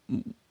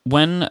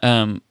when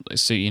I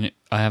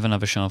have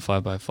another channel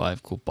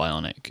 5x5 called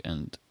Bionic,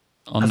 and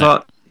I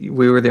thought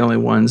we were the only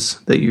ones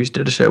that you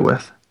did a show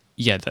with.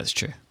 Yeah, that's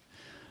true.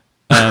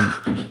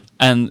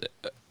 And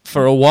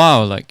for a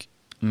while, like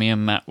me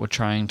and Matt were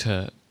trying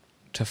to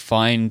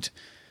find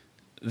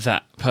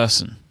that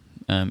person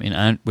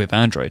with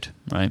Android,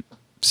 right?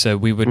 So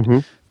we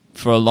would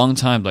for a long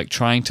time like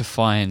trying to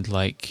find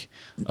like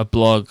a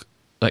blog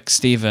like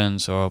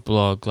Stevens or a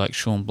blog like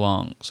Sean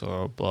Blanc's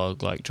or a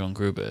blog like John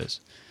Gruber's,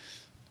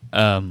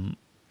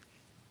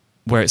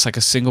 where it's like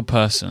a single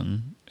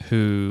person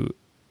who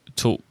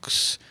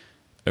talks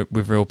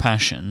with real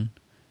passion,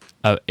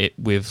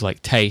 with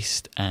like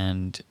taste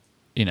and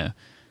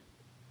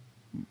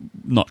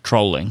not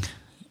trolling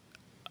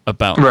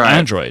about Right.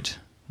 Android,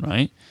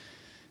 right?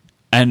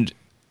 And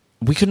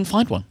we couldn't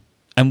find one.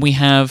 And we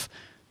have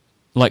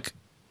like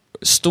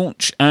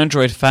staunch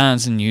Android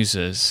fans and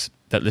users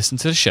that listen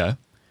to the show,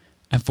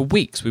 and for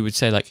weeks we would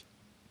say like,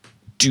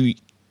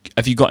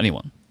 have you got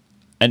anyone?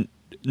 And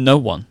no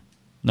one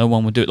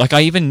would do it. Like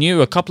I even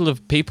knew a couple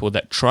of people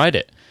that tried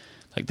it.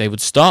 Like they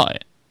would start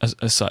it as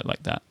a site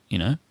like that, you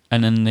know,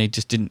 and then they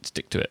just didn't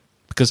stick to it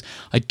because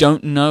I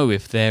don't know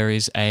if there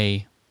is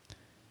the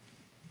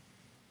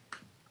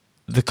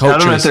culture. I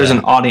don't know if there's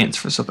an audience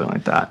for something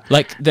like that.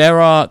 Like there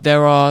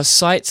are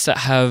sites that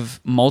have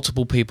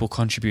multiple people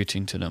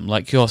contributing to them,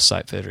 like your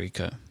site,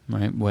 Federico,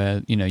 right?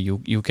 Where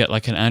you'll get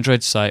like an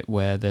Android site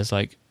where there's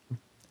like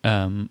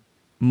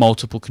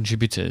multiple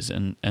contributors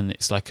and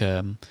it's like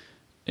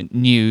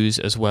news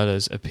as well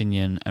as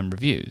opinion and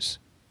reviews.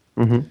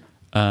 Mm-hmm.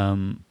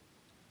 And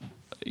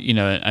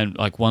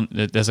like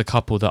there's a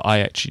couple that I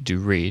actually do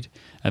read,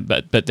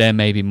 but they're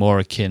maybe more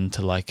akin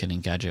to like an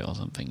Engadget or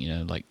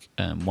something, like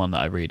one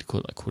that I read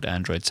called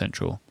Android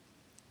Central.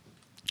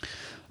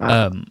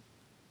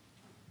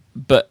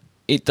 But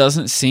it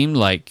doesn't seem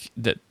like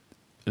that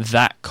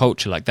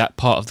culture, like that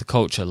part of the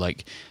culture,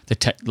 like the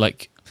tech,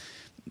 like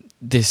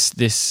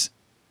this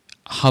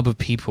hub of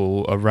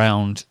people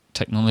around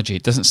technology,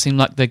 it doesn't seem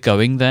like they're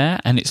going there.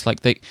 And it's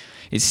like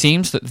it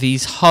seems that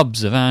these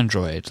hubs of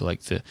Android,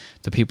 like the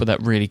people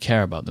that really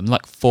care about them,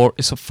 like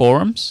it's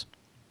forums.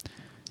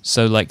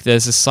 So like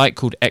there's a site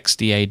called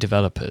XDA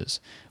Developers,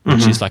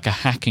 which is like a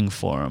hacking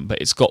forum,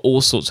 but it's got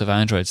all sorts of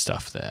Android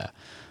stuff there.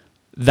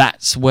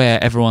 That's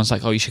where everyone's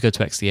like, oh, you should go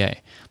to XDA.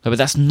 But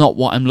that's not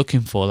what I'm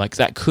looking for. Like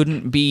that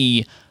couldn't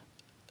be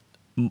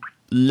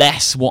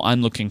less what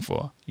I'm looking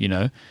for,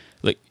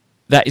 Like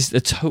that is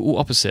the total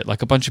opposite.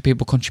 Like a bunch of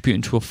people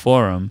contributing to a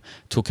forum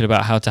talking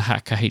about how to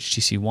hack a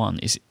HTC One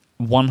is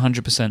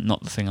 100%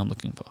 not the thing I'm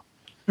looking for.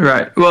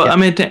 Right. Well, yeah. I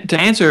mean, to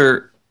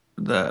answer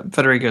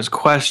Federico's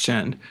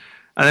question,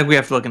 I think we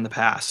have to look in the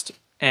past.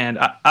 And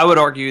I would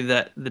argue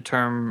that the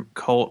term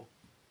cult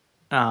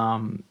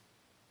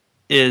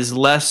is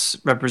less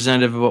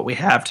representative of what we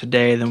have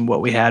today than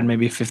what we had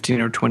maybe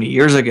 15 or 20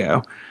 years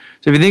ago.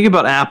 So if you think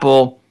about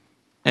Apple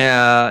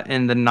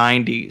in the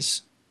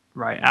 90s,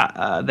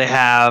 right, they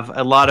have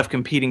a lot of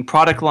competing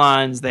product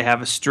lines. They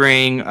have a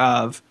string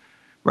of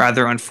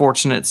rather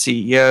unfortunate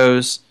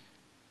CEOs,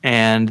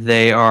 and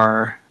they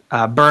are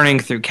burning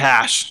through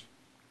cash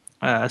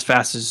as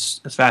fast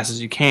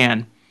as you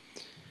can.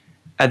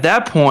 At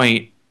that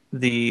point,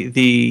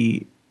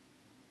 the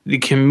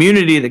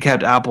community that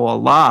kept Apple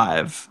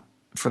alive,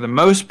 for the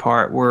most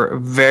part, were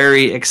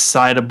very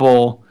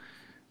excitable,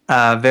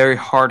 very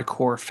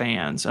hardcore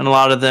fans, and a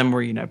lot of them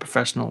were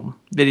professional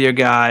video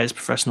guys,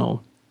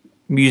 professional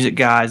music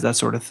guys, that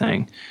sort of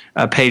thing.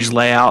 Page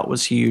layout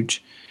was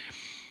huge.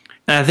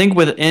 And I think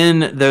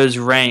within those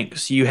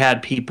ranks, you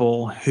had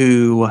people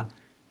who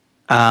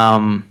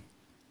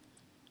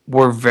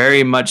were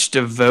very much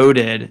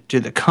devoted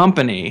to the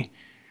company,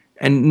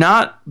 and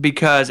not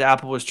because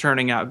Apple was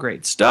churning out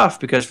great stuff,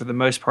 because for the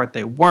most part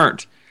they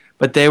weren't,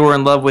 but they were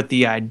in love with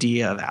the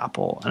idea of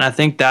Apple. And I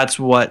think that's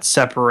what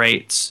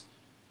separates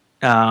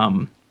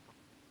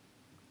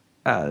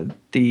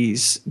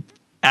these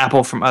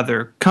Apple from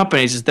other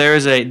companies. Is there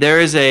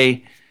is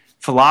a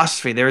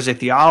philosophy, there is a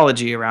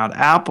theology around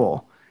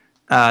Apple.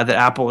 That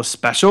Apple is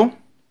special.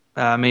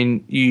 I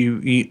mean,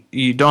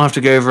 you don't have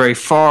to go very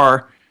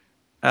far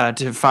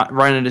to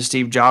run into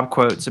Steve Jobs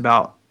quotes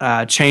about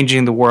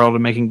changing the world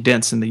and making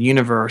dents in the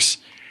universe.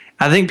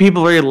 I think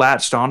people really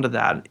latched onto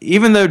that.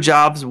 Even though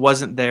Jobs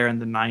wasn't there in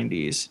the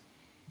 90s,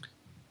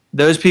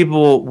 those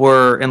people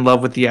were in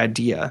love with the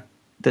idea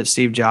that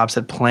Steve Jobs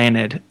had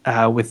planted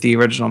with the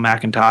original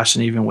Macintosh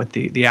and even with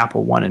the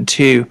Apple I and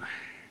II,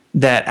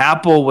 that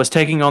Apple was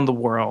taking on the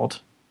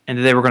world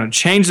and they were going to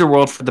change the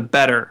world for the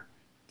better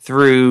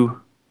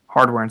through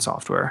hardware and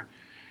software.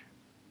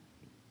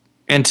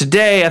 And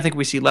today, I think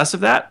we see less of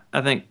that. I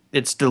think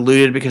it's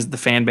diluted because the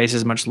fan base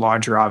is much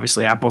larger.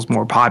 Obviously, Apple's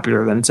more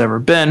popular than it's ever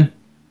been.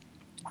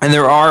 And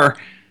there are,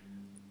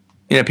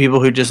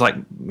 people who just like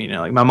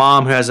my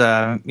mom, who has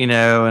an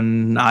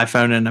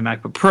iPhone and a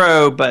MacBook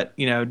Pro, but,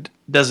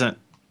 doesn't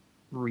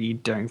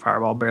read during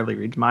Fireball, barely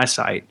reads my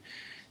site.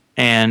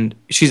 And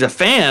she's a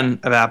fan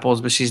of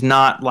Apple's, but she's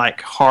not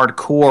like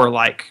hardcore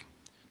like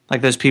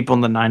those people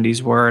in the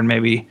 90s were, and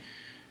maybe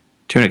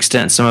to an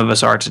extent some of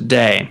us are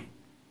today.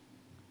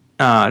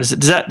 Does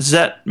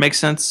that make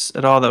sense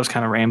at all? That was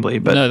kind of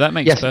rambly, but no, that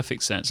makes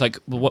perfect sense. Like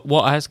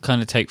what I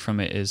kind of take from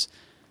it is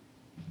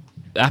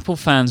Apple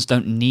fans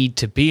don't need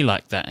to be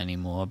like that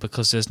anymore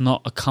because there's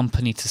not a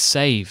company to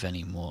save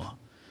anymore.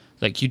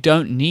 Like you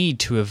don't need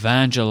to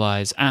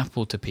evangelize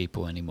Apple to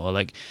people anymore.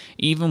 Like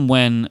even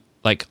when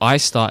I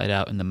started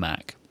out in the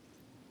Mac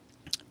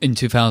in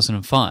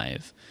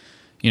 2005,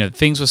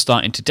 things were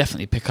starting to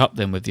definitely pick up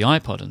then with the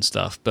iPod and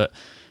stuff, but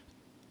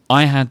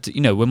I had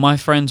to, when my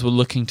friends were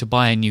looking to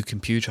buy a new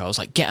computer, I was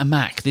like, get a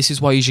Mac. This is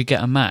why you should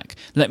get a Mac.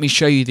 Let me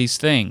show you these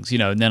things,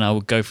 and then I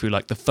would go through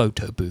the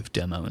photo booth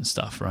demo and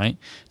stuff, right?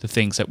 The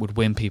things that would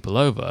win people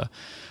over.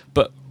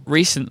 But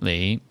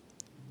recently,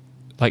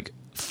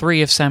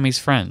 3 of Sammy's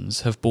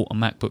friends have bought a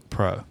MacBook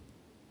Pro.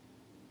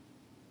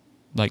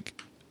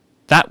 Like,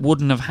 that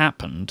wouldn't have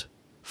happened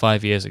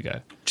 5 years ago.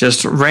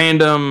 Just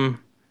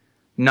random,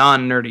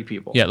 non-nerdy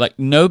people. Yeah, like,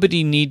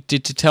 nobody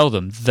needed to tell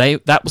them.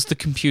 That was the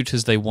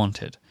computers they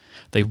wanted.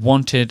 They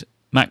wanted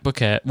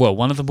MacBook Air. Well,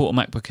 one of them bought a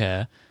MacBook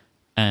Air,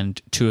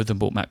 and two of them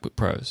bought MacBook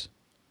Pros.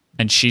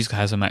 And she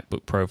has a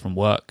MacBook Pro from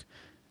work,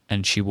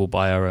 and she will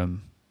buy her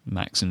own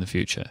Macs in the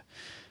future.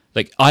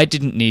 Like, I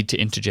didn't need to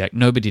interject.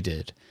 Nobody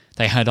did.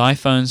 They had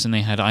iPhones and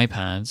they had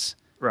iPads.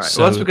 Right.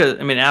 So, Well, that's because,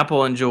 I mean,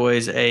 Apple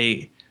enjoys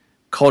a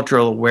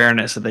cultural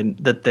awareness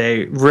that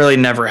they really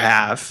never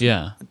have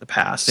in the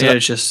past. So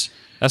it's just...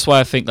 That's why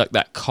I think like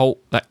that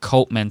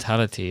cult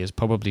mentality has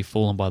probably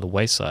fallen by the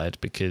wayside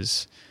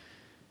because,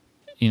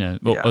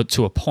 or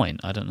to a point,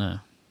 I don't know.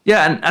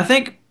 Yeah, and I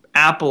think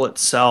Apple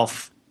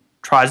itself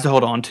tries to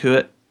hold on to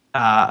it.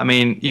 I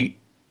mean, you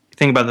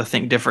think about the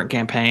Think Different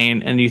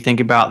campaign, and you think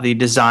about the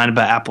Design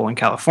by Apple in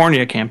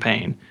California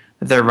campaign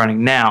that they're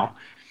running now.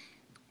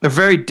 They're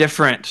very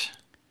different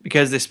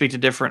because they speak to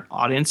different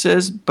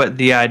audiences, but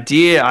the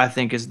idea, I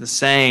think, is the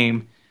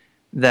same,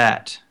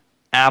 that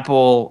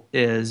Apple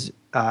is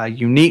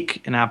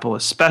unique and Apple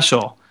is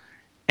special.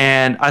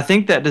 And I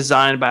think that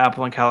Designed by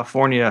Apple in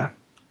California,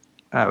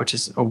 which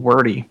is a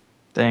wordy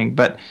thing,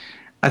 but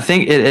I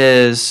think it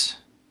is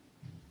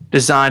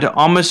designed to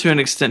almost to an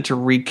extent to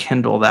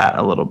rekindle that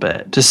a little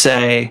bit, to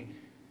say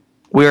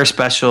we are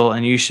special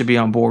and you should be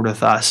on board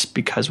with us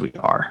because we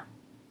are.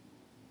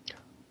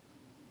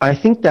 I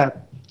think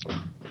that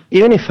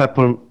even if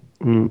Apple,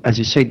 as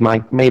you said,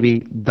 Mike, maybe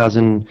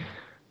doesn't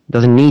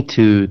need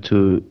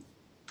to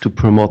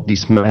promote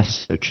this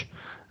message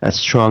as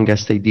strong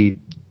as they did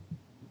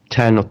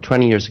 10 or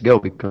 20 years ago,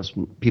 because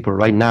people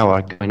right now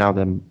are going out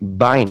and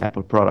buying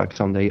Apple products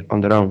on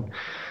their own.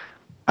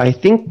 I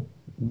think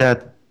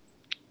that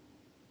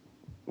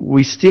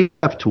we still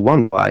have to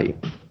wonder why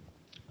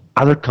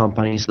other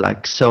companies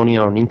like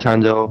Sony or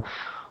Nintendo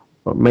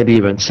or maybe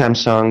even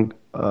Samsung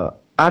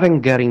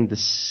aren't getting the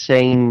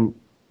same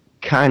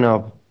kind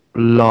of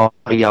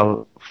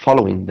loyal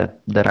following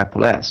that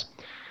Apple has.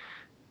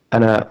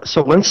 And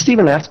so when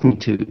Stephen asked me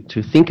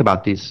to think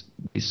about this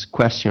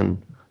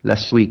question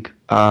last week,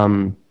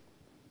 I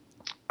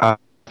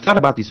thought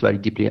about this very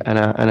deeply, and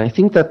I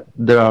think that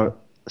there are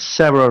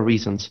several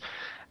reasons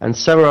and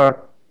several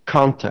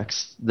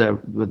contexts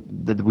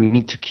that we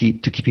need to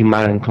keep in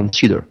mind and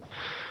consider.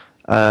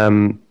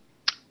 The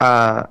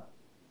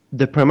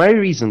primary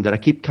reason that I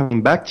keep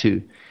coming back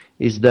to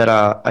is that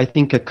I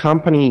think a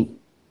company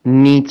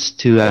needs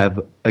to have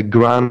a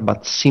grand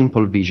but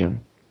simple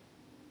vision.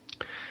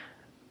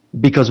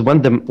 Because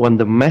when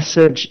the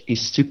message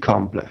is too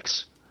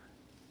complex,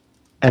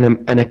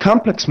 and a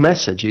complex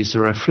message is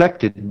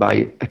reflected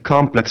by a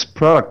complex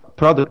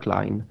product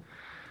line,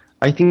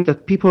 I think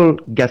that people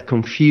get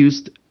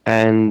confused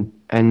and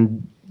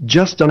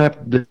just don't have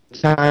the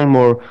time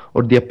or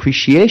the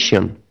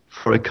appreciation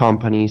for a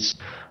company's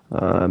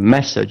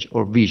message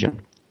or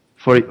vision.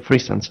 For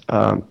instance,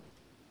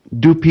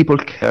 do people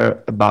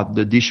care about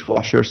the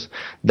dishwashers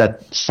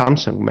that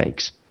Samsung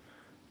makes?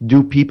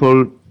 Do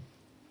people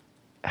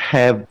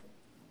have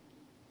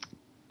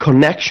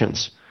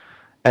connections?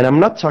 And I'm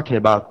not talking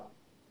about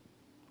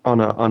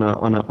on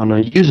a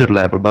user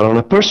level, but on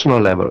a personal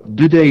level.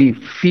 Do they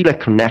feel a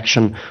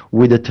connection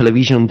with the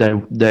television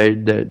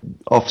that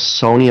of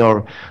Sony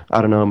or,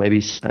 I don't know,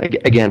 maybe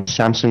again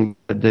Samsung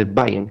that they're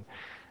buying?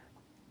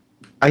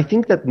 I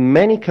think that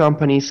many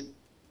companies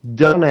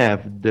don't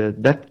have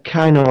that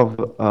kind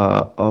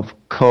of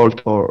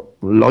cult or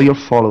loyal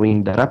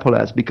following that Apple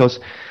has, because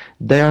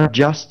they are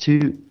just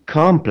too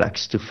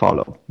complex to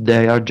follow.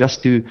 They are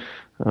just too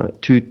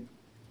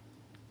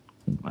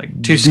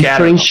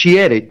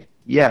differentiated.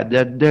 Yeah,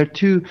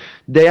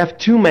 they have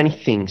too many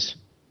things.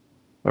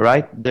 All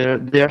right,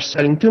 they're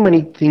selling too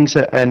many things,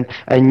 and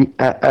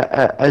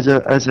as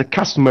a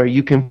customer,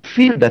 you can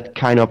feel that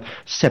kind of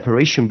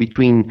separation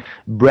between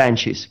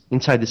branches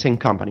inside the same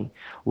company.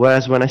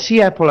 Whereas when I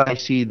see Apple, I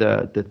see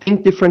the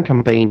Think Different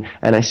campaign,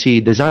 and I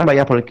see Designed by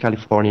Apple in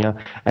California,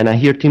 and I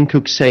hear Tim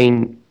Cook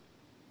saying,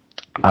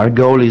 our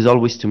goal is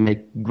always to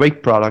make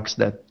great products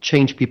that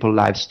change people's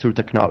lives through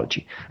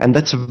technology. And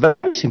that's a very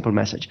simple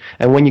message.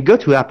 And when you go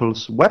to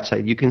Apple's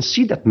website, you can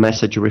see that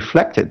message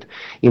reflected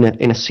in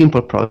a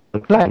simple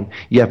product line.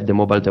 You have the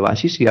mobile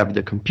devices, you have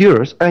the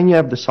computers, and you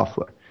have the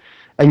software.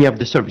 And you have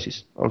the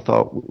services.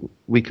 Although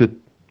we could,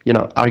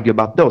 argue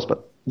about those,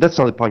 but that's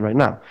not the point right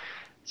now.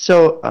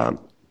 So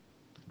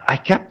I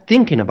kept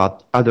thinking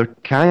about other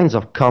kinds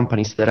of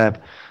companies that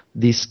have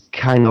this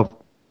kind of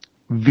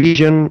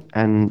vision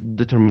and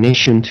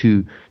determination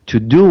to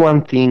do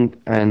one thing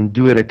and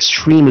do it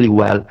extremely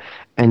well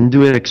and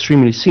do it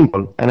extremely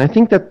simple. And I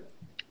think that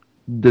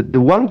the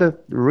one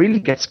that really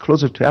gets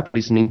closer to Apple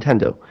is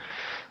Nintendo.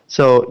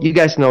 So you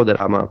guys know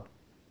that I'm a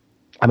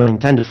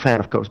Nintendo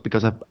fan, of course,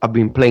 because I've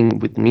been playing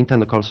with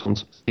Nintendo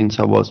consoles since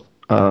I was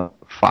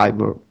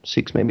 5 or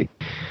 6 maybe.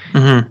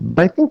 Mm-hmm.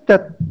 But I think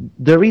that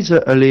there is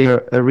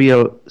a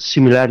real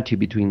similarity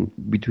between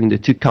the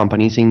two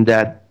companies, in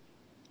that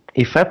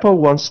if Apple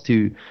wants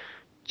to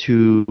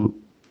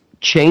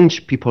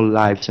change people's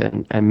lives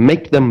and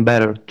make them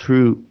better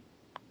through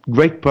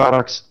great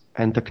products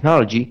and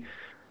technology,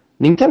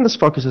 Nintendo's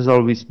focus has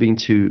always been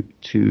to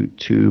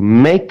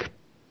make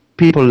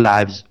people's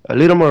lives a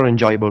little more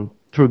enjoyable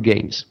through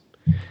games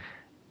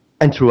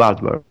and through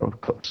hardware, of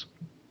course.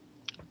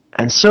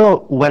 And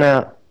so when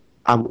I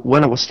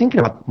was thinking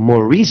about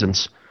more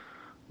reasons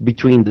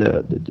between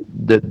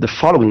the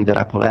following that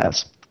Apple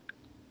has,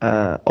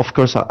 of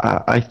course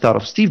I thought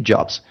of Steve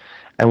Jobs,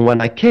 and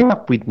when I came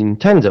up with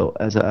Nintendo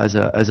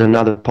as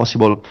another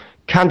possible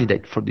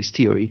candidate for this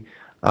theory,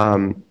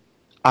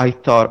 I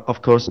thought,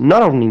 of course,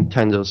 not of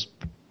Nintendo's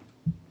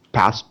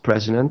past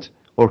president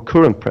or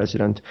current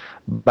president,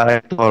 but I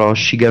thought of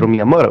Shigeru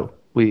Miyamoto,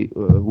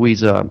 who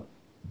is the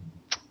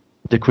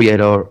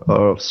creator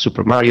of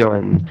Super Mario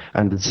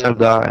and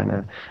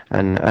Zelda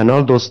and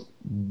all those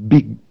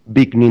big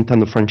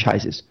Nintendo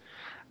franchises.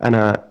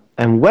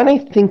 And when I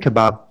think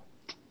about,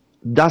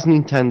 does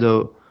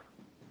Nintendo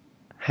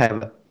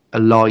have a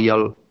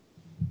loyal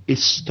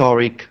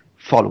historic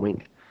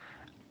following?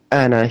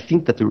 And I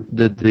think that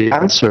the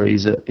answer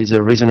is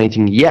a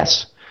resonating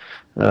yes.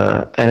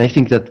 And I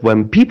think that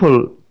when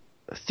people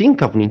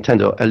think of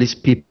Nintendo, at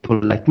least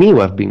people like me who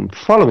have been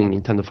following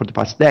Nintendo for the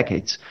past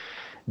decades,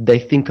 they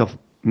think of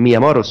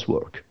Miyamoto's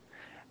work.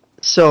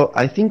 So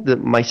I think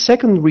that my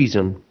second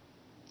reason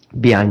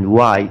behind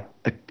why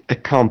a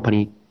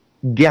company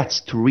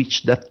gets to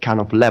reach that kind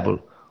of level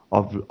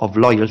of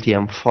loyalty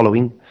and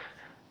following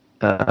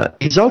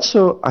is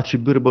also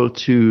attributable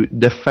to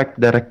the fact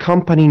that a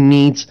company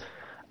needs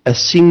a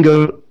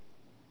single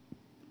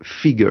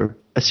figure,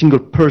 a single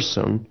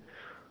person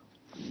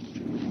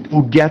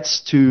who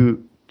gets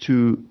to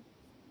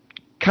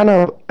kind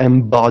of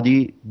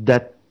embody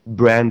that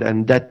brand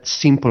and that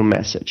simple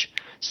message.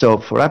 So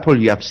for Apple,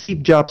 you have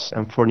Steve Jobs,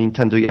 and for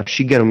Nintendo, you have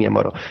Shigeru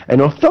Miyamoto.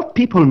 And although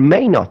people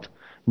may not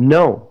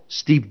know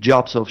Steve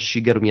Jobs or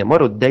Shigeru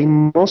Miyamoto, they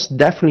most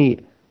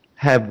definitely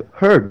have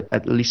heard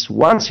at least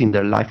once in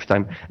their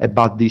lifetime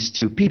about these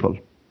two people.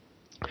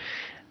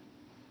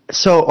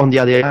 So on the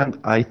other hand,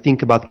 I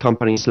think about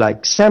companies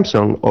like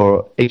Samsung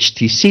or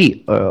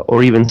HTC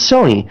or even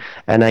Sony,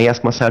 and I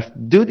ask myself,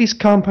 do these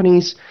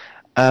companies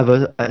have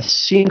a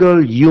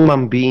single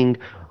human being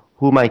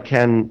whom I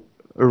can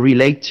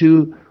relate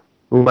to,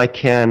 whom I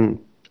can,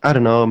 I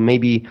don't know,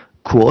 maybe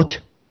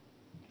quote?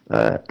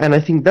 And I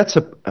think that's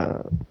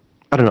I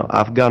don't know,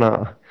 I've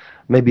gone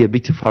maybe a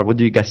bit too far. What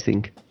do you guys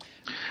think?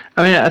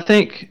 I mean, I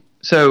think,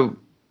 so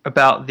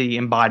about the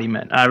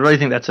embodiment, I really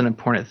think that's an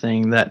important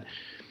thing, that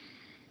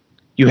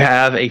you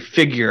have a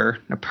figure,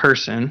 a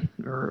person,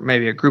 or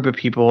maybe a group of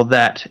people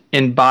that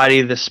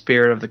embody the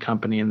spirit of the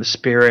company and the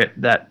spirit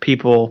that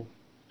people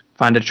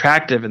find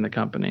attractive in the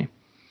company.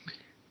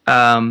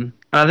 And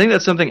I think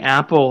that's something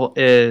Apple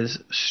is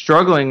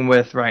struggling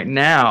with right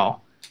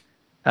now.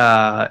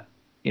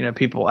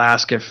 People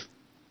ask if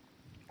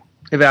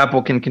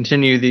Apple can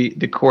continue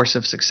the course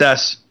of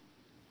success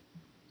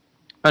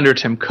under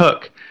Tim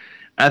Cook.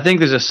 I think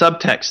there's a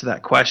subtext to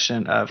that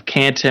question of,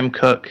 can Tim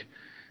Cook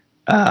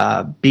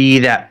be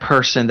that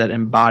person that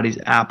embodies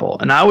Apple?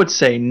 And I would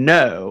say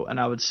no, and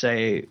I would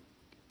say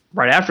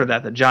right after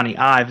that Johnny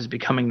Ive is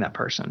becoming that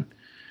person.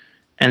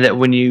 And that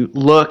when you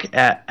look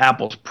at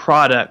Apple's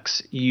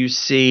products, you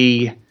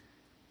see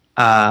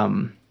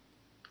Johnny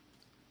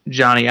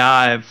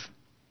Ive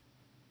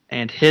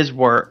and his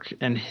work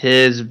and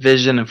his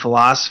vision and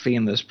philosophy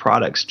in those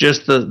products,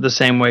 just the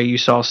same way you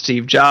saw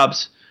Steve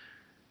Jobs'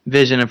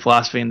 vision and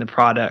philosophy in the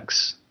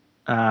products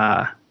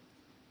up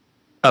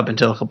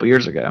until a couple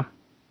years ago.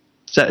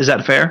 Is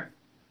that fair?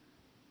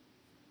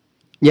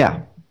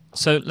 Yeah.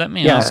 So let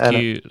me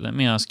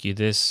ask you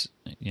this,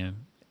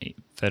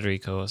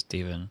 Federico or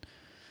Stephen.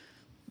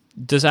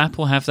 Does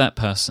Apple have that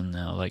person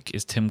now? Like,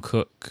 is Tim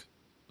Cook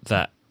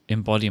that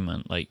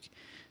embodiment? Like,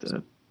 does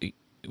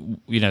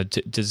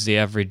the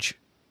average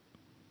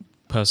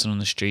person on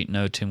the street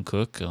know Tim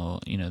Cook,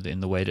 or in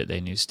the way that they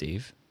knew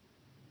Steve?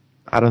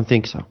 I don't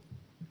think so.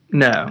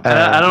 No,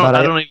 I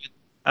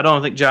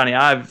don't think Johnny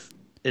Ive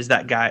is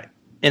that guy.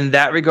 In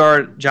that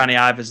regard, Johnny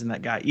Ive isn't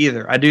that guy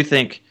either. I do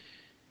think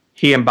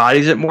he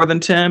embodies it more than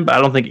Tim, but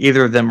I don't think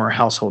either of them are a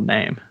household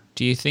name.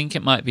 Do you think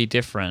it might be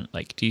different?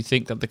 Like, do you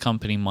think that the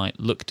company might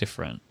look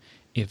different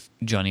if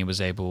Johnny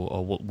was able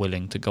or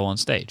willing to go on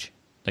stage?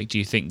 Like, do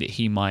you think that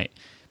he might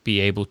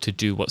be able to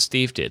do what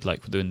Steve did,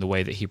 like in the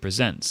way that he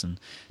presents, and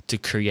to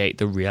create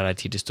the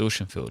reality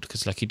distortion field?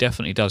 Because he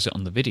definitely does it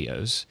on the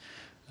videos.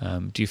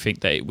 Do you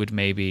think that it would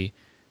maybe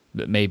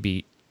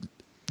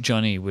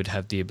Johnny would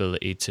have the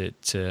ability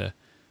to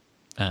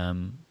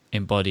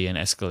embody and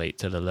escalate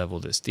to the level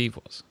that Steve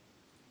was?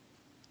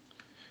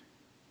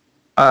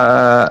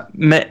 I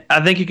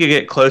think he could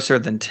get closer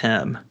than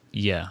Tim.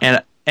 Yeah,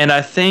 and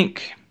I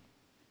think,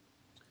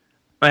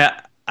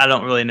 I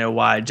don't really know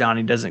why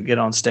Johnny doesn't get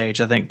on stage.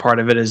 I think part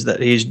of it is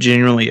that he's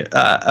genuinely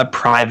a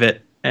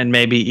private and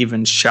maybe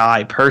even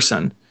shy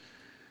person.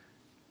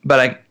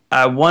 But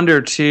I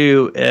wonder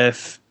too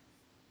if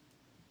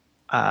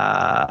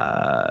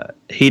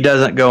he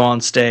doesn't go on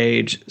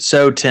stage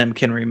so Tim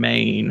can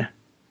remain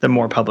the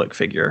more public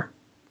figure,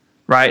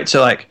 right?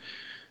 So like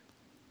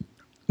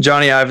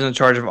Johnny Ive's in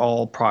charge of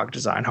all product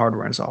design,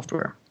 hardware and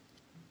software.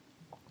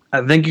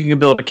 I think you can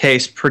build a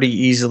case pretty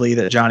easily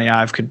that Johnny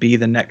Ive could be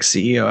the next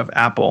CEO of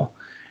Apple.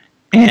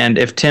 And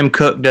if Tim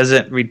Cook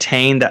doesn't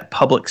retain that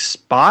public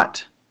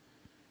spot,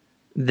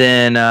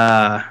 then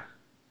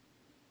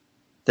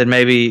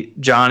maybe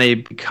Johnny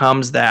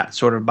becomes that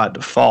sort of by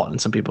default in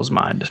some people's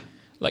mind.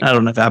 Like, I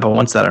don't know if Apple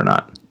wants that or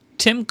not.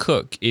 Tim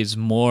Cook is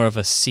more of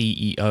a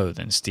CEO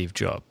than Steve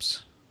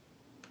Jobs.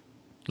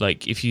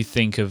 Like, if you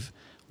think of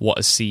what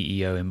a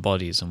CEO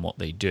embodies and what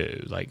they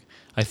do, like,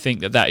 I think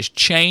that has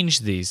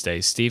changed these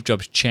days. Steve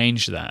Jobs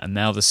changed that, and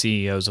now the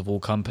CEOs of all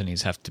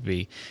companies have to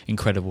be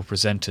incredible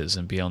presenters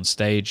and be on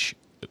stage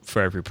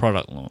for every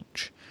product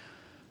launch.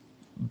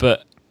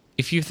 But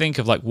if you think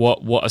of like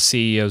what a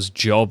CEO's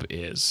job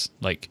is,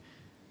 like,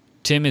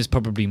 Tim is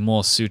probably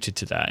more suited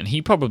to that, and he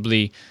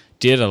probably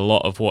did a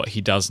lot of what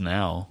he does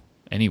now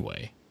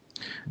anyway.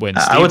 When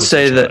Steve I would was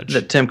say in charge.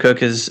 that Tim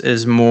Cook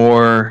is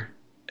more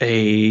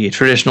a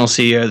traditional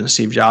CEO than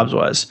Steve Jobs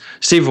was.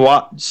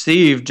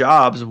 Steve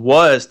Jobs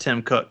was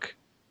Tim Cook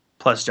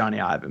plus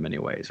Johnny Ive in many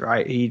ways,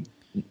 right?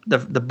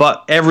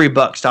 Every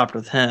buck stopped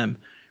with him.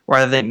 Where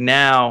I think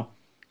now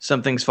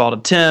some things fall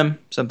to Tim,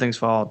 some things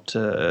fall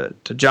to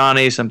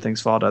Johnny, some things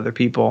fall to other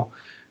people,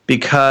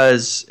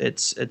 because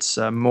it's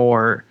a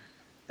more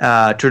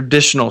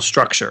traditional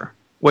structure,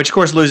 which of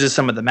course loses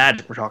some of the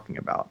magic we're talking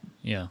about.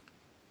 Yeah,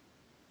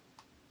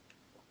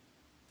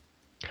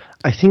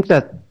 I think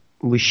that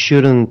we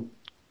shouldn't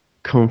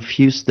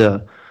confuse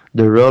the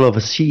role of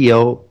a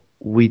CEO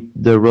with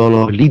the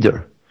role of a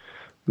leader,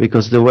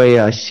 because the way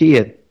I see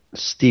it,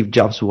 Steve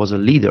Jobs was a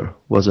leader,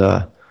 was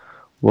the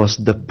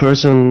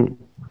person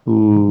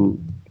who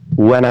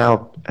went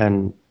out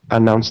and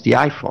announced the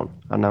iPhone,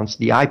 announced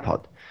the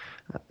iPod.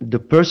 The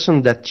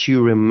person that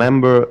you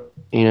remember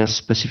in a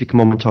specific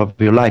moment of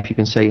your life, you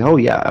can say, oh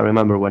yeah, I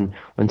remember when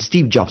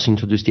Steve Jobs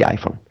introduced the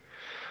iPhone.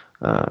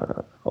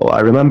 Or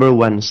I remember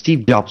when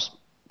Steve Jobs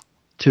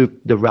took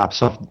the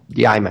reps of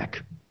the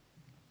iMac.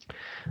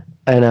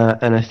 And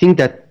I think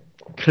that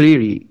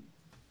clearly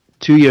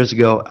 2 years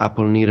ago,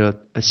 Apple needed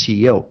a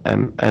CEO.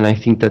 And I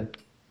think that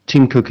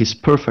Tim Cook is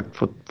perfect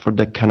for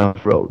that kind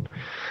of role.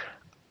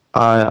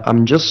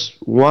 I'm just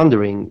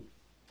wondering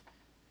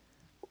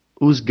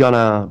who's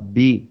gonna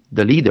be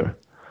the leader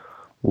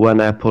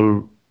when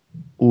Apple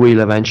will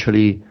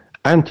eventually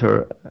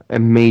enter a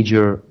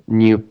major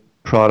new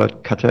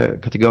product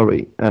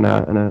category. And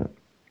I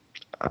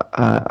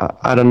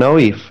don't know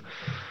if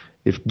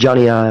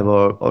Johnny Ive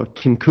or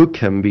Tim Cook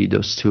can be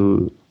those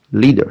two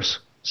leaders.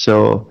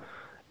 So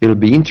it'll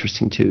be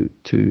interesting to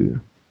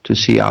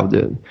see how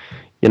the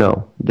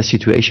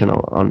situation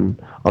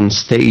on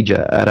stage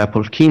at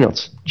Apple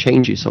keynotes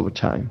changes over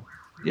time.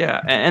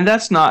 Yeah, and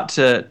that's not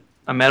to.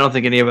 I mean, I don't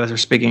think any of us are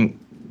speaking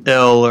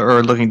ill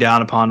or looking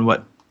down upon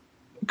what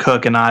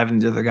Cook and Ive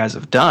and the other guys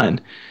have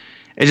done.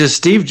 It's just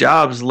Steve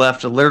Jobs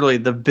left literally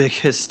the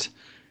biggest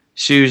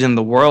shoes in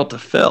the world to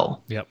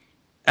fill. Yep.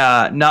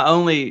 Not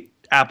only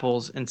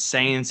Apple's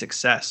insane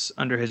success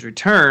under his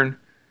return,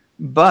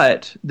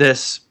 but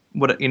this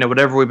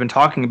whatever we've been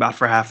talking about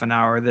for half an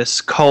hour, this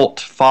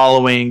cult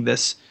following,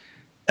 this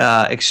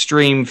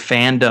extreme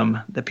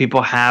fandom that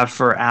people have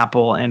for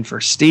Apple and for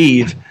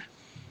Steve.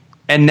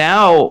 And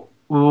now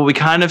what we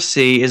kind of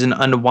see is an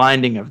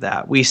unwinding of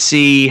that. We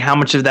see how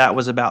much of that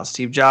was about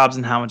Steve Jobs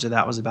and how much of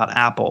that was about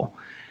Apple.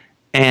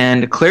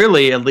 And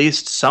clearly, at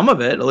least some of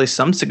it, at least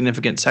some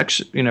significant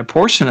section,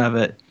 portion of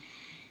it,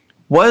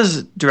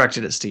 was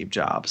directed at Steve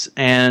Jobs.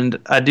 And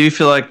I do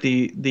feel like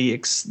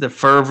the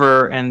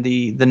fervor and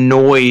the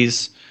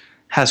noise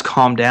has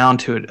calmed down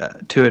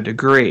to a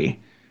degree.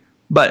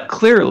 But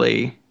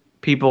clearly,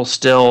 people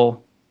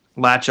still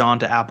latch on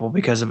to Apple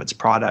because of its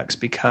products,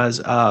 because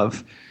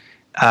of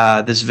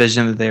this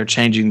vision that they are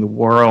changing the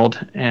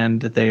world and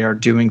that they are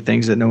doing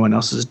things that no one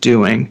else is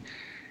doing.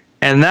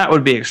 And that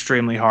would be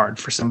extremely hard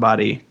for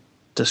somebody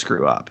to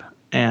screw up.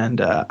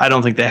 And I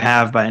don't think they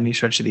have by any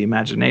stretch of the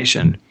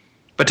imagination.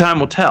 But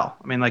time will tell.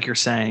 I mean, like you're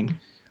saying,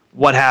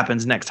 what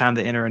happens next time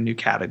they enter a new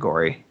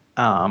category?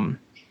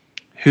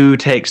 Who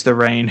takes the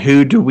reign?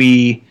 Who do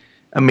we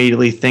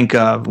immediately think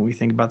of when we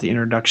think about the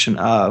introduction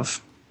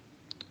of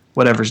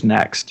whatever's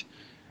next?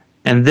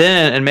 And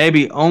then, and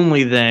maybe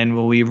only then,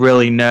 will we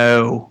really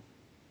know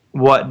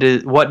what do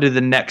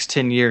the next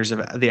 10 years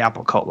of the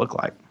Apple cult look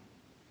like.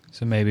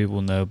 So maybe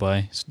we'll know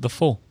by the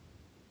fall.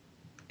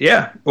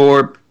 Yeah,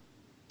 or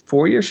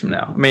 4 years from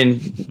now. I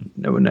mean,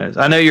 no one knows.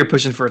 I know you're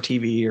pushing for a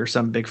TV or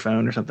some big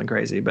phone or something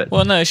crazy, but...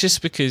 Well, no, it's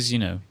just because,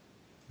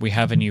 we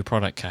have a new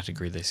product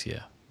category this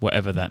year,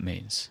 whatever that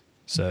means.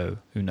 So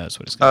who knows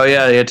what it's going to be.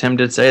 Oh, yeah, Tim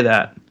did say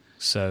that.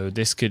 So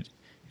this could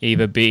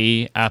either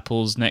be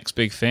Apple's next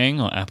big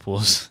thing or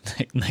Apple's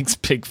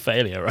next big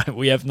failure, right?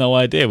 We have no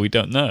idea. We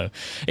don't know.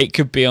 It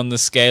could be on the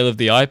scale of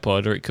the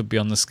iPod, or it could be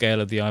on the scale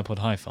of the iPod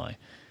Hi-Fi.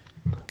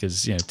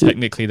 Because,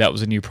 technically that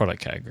was a new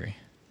product category.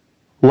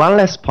 One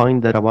last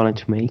point that I wanted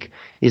to make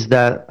is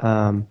that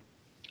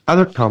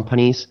other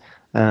companies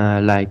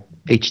like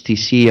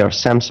HTC or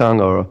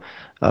Samsung or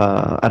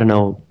I don't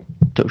know,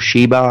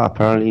 Toshiba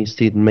apparently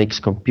still makes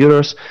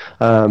computers.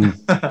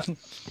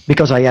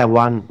 Because I have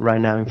one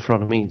right now in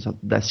front of me, so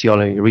that's the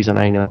only reason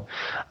I know.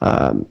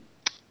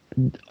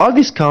 All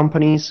these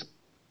companies,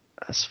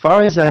 as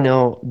far as I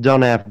know,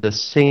 don't have the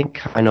same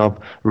kind of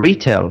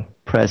retail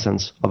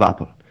presence of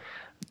Apple.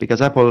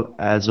 Because Apple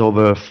has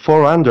over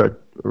 400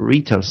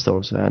 retail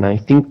stores, and I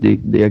think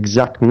the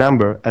exact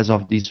number as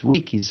of this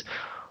week is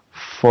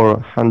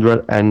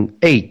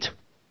 408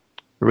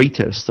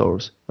 retail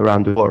stores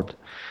around the world.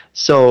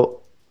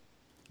 So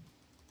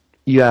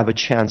you have a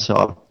chance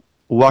of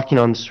walking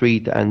on the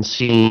street and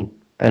seeing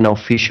an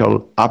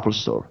official Apple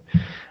store,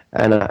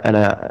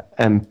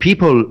 and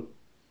people,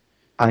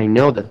 I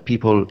know that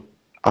people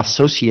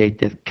associate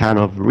that kind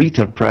of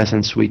retail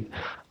presence with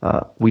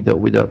a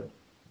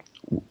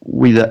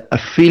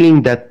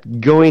feeling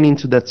that going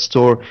into that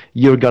store,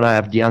 you're gonna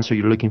have the answer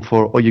you're looking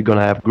for, or you're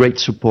gonna have great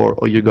support,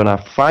 or you're gonna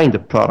find the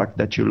product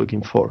that you're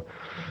looking for.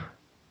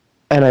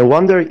 And I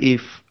wonder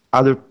if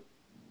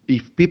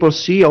people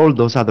see all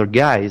those other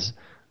guys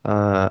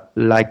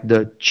like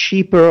the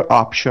cheaper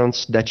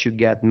options that you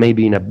get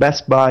maybe in a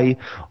Best Buy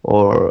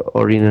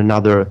or in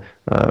another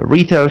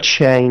retail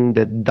chain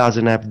that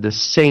doesn't have the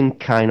same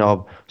kind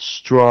of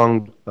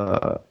strong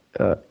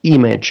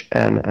image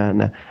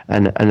and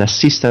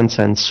assistance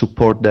and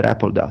support that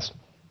Apple does.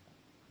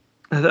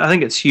 I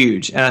think it's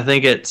huge, and I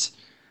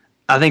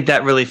think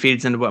that really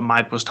feeds into what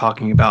Mike was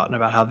talking about, and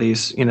about how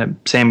these,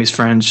 Sammy's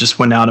friends just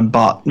went out and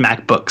bought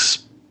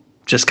MacBooks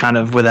just kind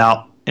of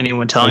without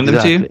anyone telling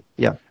them to.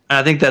 Yeah. And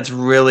I think that's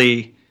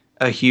really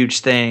a huge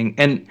thing.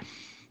 And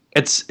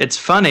it's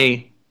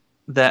funny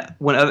that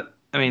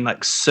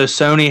so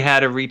Sony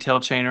had a retail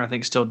chain, or I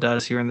think still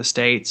does here in the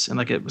States, and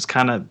it was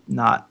kind of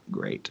not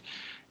great.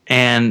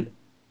 And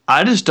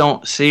I just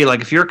don't see,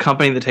 if you're a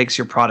company that takes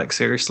your product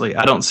seriously,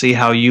 I don't see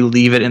how you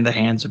leave it in the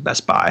hands of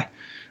Best Buy.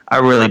 I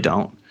really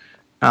don't.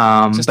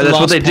 But that's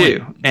what they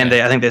do, and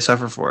I think they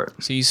suffer for it.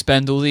 So you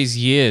spend all these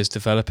years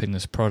developing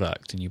this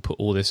product, and you put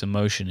all this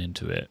emotion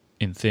into it,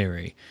 in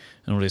theory,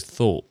 and all this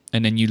thought,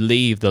 and then you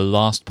leave the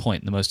last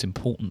point, the most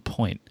important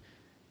point.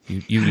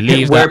 You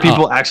leave where that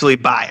people up. Actually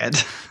buy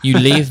it. You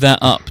leave that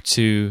up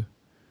to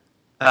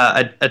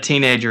a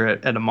teenager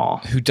at a mall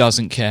who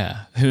doesn't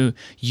care, who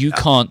you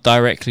can't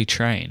directly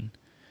train.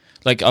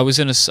 I was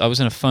in a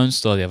phone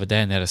store the other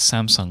day, and they had a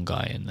Samsung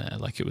guy in there.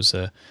 It was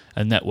a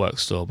network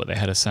store, but they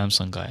had a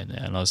Samsung guy in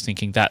there, and I was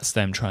thinking that's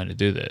them trying to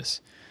do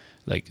this.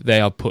 They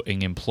are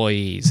putting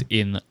employees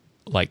in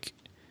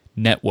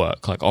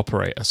network,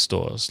 operator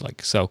stores,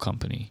 cell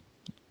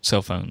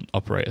phone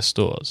operator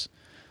stores.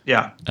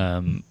 Yeah.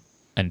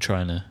 And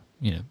trying to,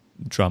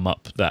 drum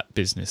up that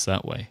business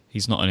that way.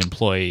 He's not an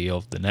employee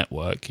of the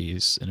network,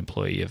 he's an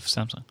employee of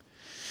Samsung.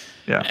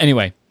 Yeah.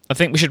 Anyway, I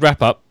think we should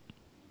wrap up.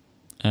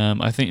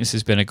 I think this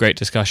has been a great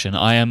discussion.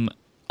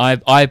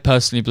 I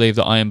personally believe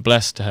that I am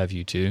blessed to have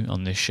you two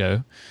on this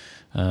show,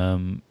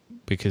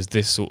 because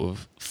this sort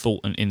of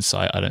thought and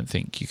insight I don't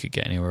think you could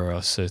get anywhere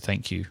else. So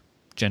thank you,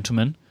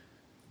 gentlemen,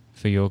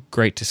 for your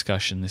great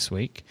discussion this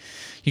week.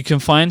 You can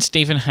find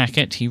Stephen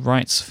Hackett. He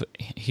writes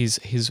his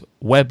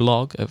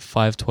weblog at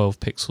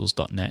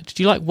 512pixels.net.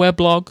 Do you like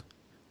weblog?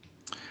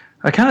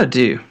 I kind of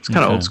do. It's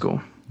kind of old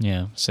school.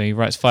 Yeah, so he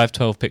writes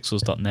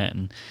 512pixels.net,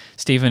 and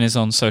Stephen is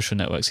on social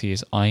networks. He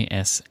is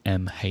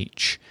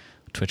ISMH,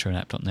 Twitter and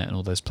app.net and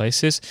all those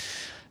places.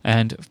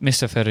 And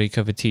Mr.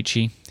 Federico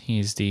Vitici, he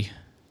is the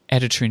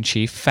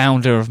editor-in-chief,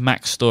 founder of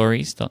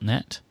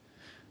MacStories.net.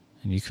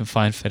 And you can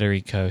find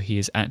Federico, he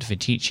is at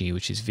Vitici,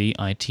 which is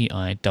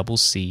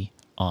VITICCI.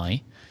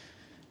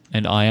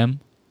 And I am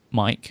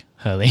Mike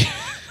Hurley.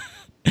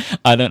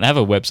 I don't have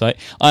a website.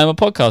 I am a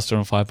podcaster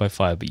on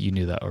 5x5, but you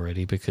knew that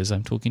already because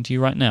I'm talking to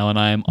you right now, and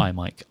I am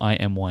iMyke,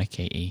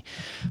 IMYKE.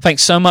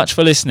 Thanks so much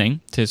for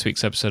listening to this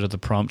week's episode of The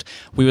Prompt.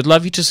 We would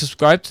love you to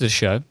subscribe to the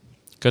show.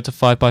 Go to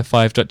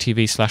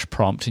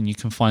 5x5.tv/prompt, and you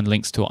can find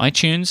links to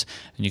iTunes,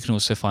 and you can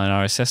also find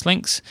RSS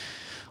links.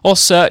 Or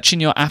search in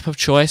your app of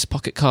choice,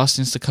 Pocket Cast,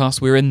 Instacast,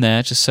 we're in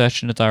there. Just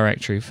search in the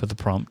directory for The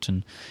Prompt,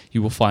 and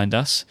you will find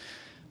us.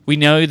 We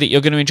know that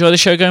you're going to enjoy the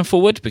show going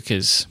forward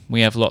because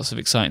we have lots of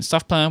exciting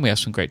stuff planned. We have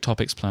some great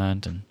topics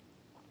planned, and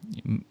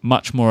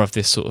much more of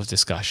this sort of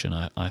discussion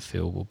I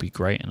feel will be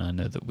great, and I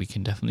know that we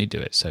can definitely do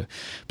it. So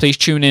please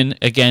tune in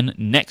again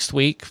next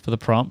week for The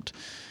Prompt.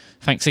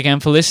 Thanks again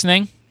for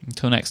listening.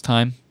 Until next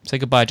time, say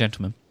goodbye,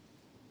 gentlemen.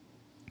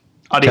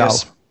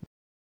 Adios. Ciao.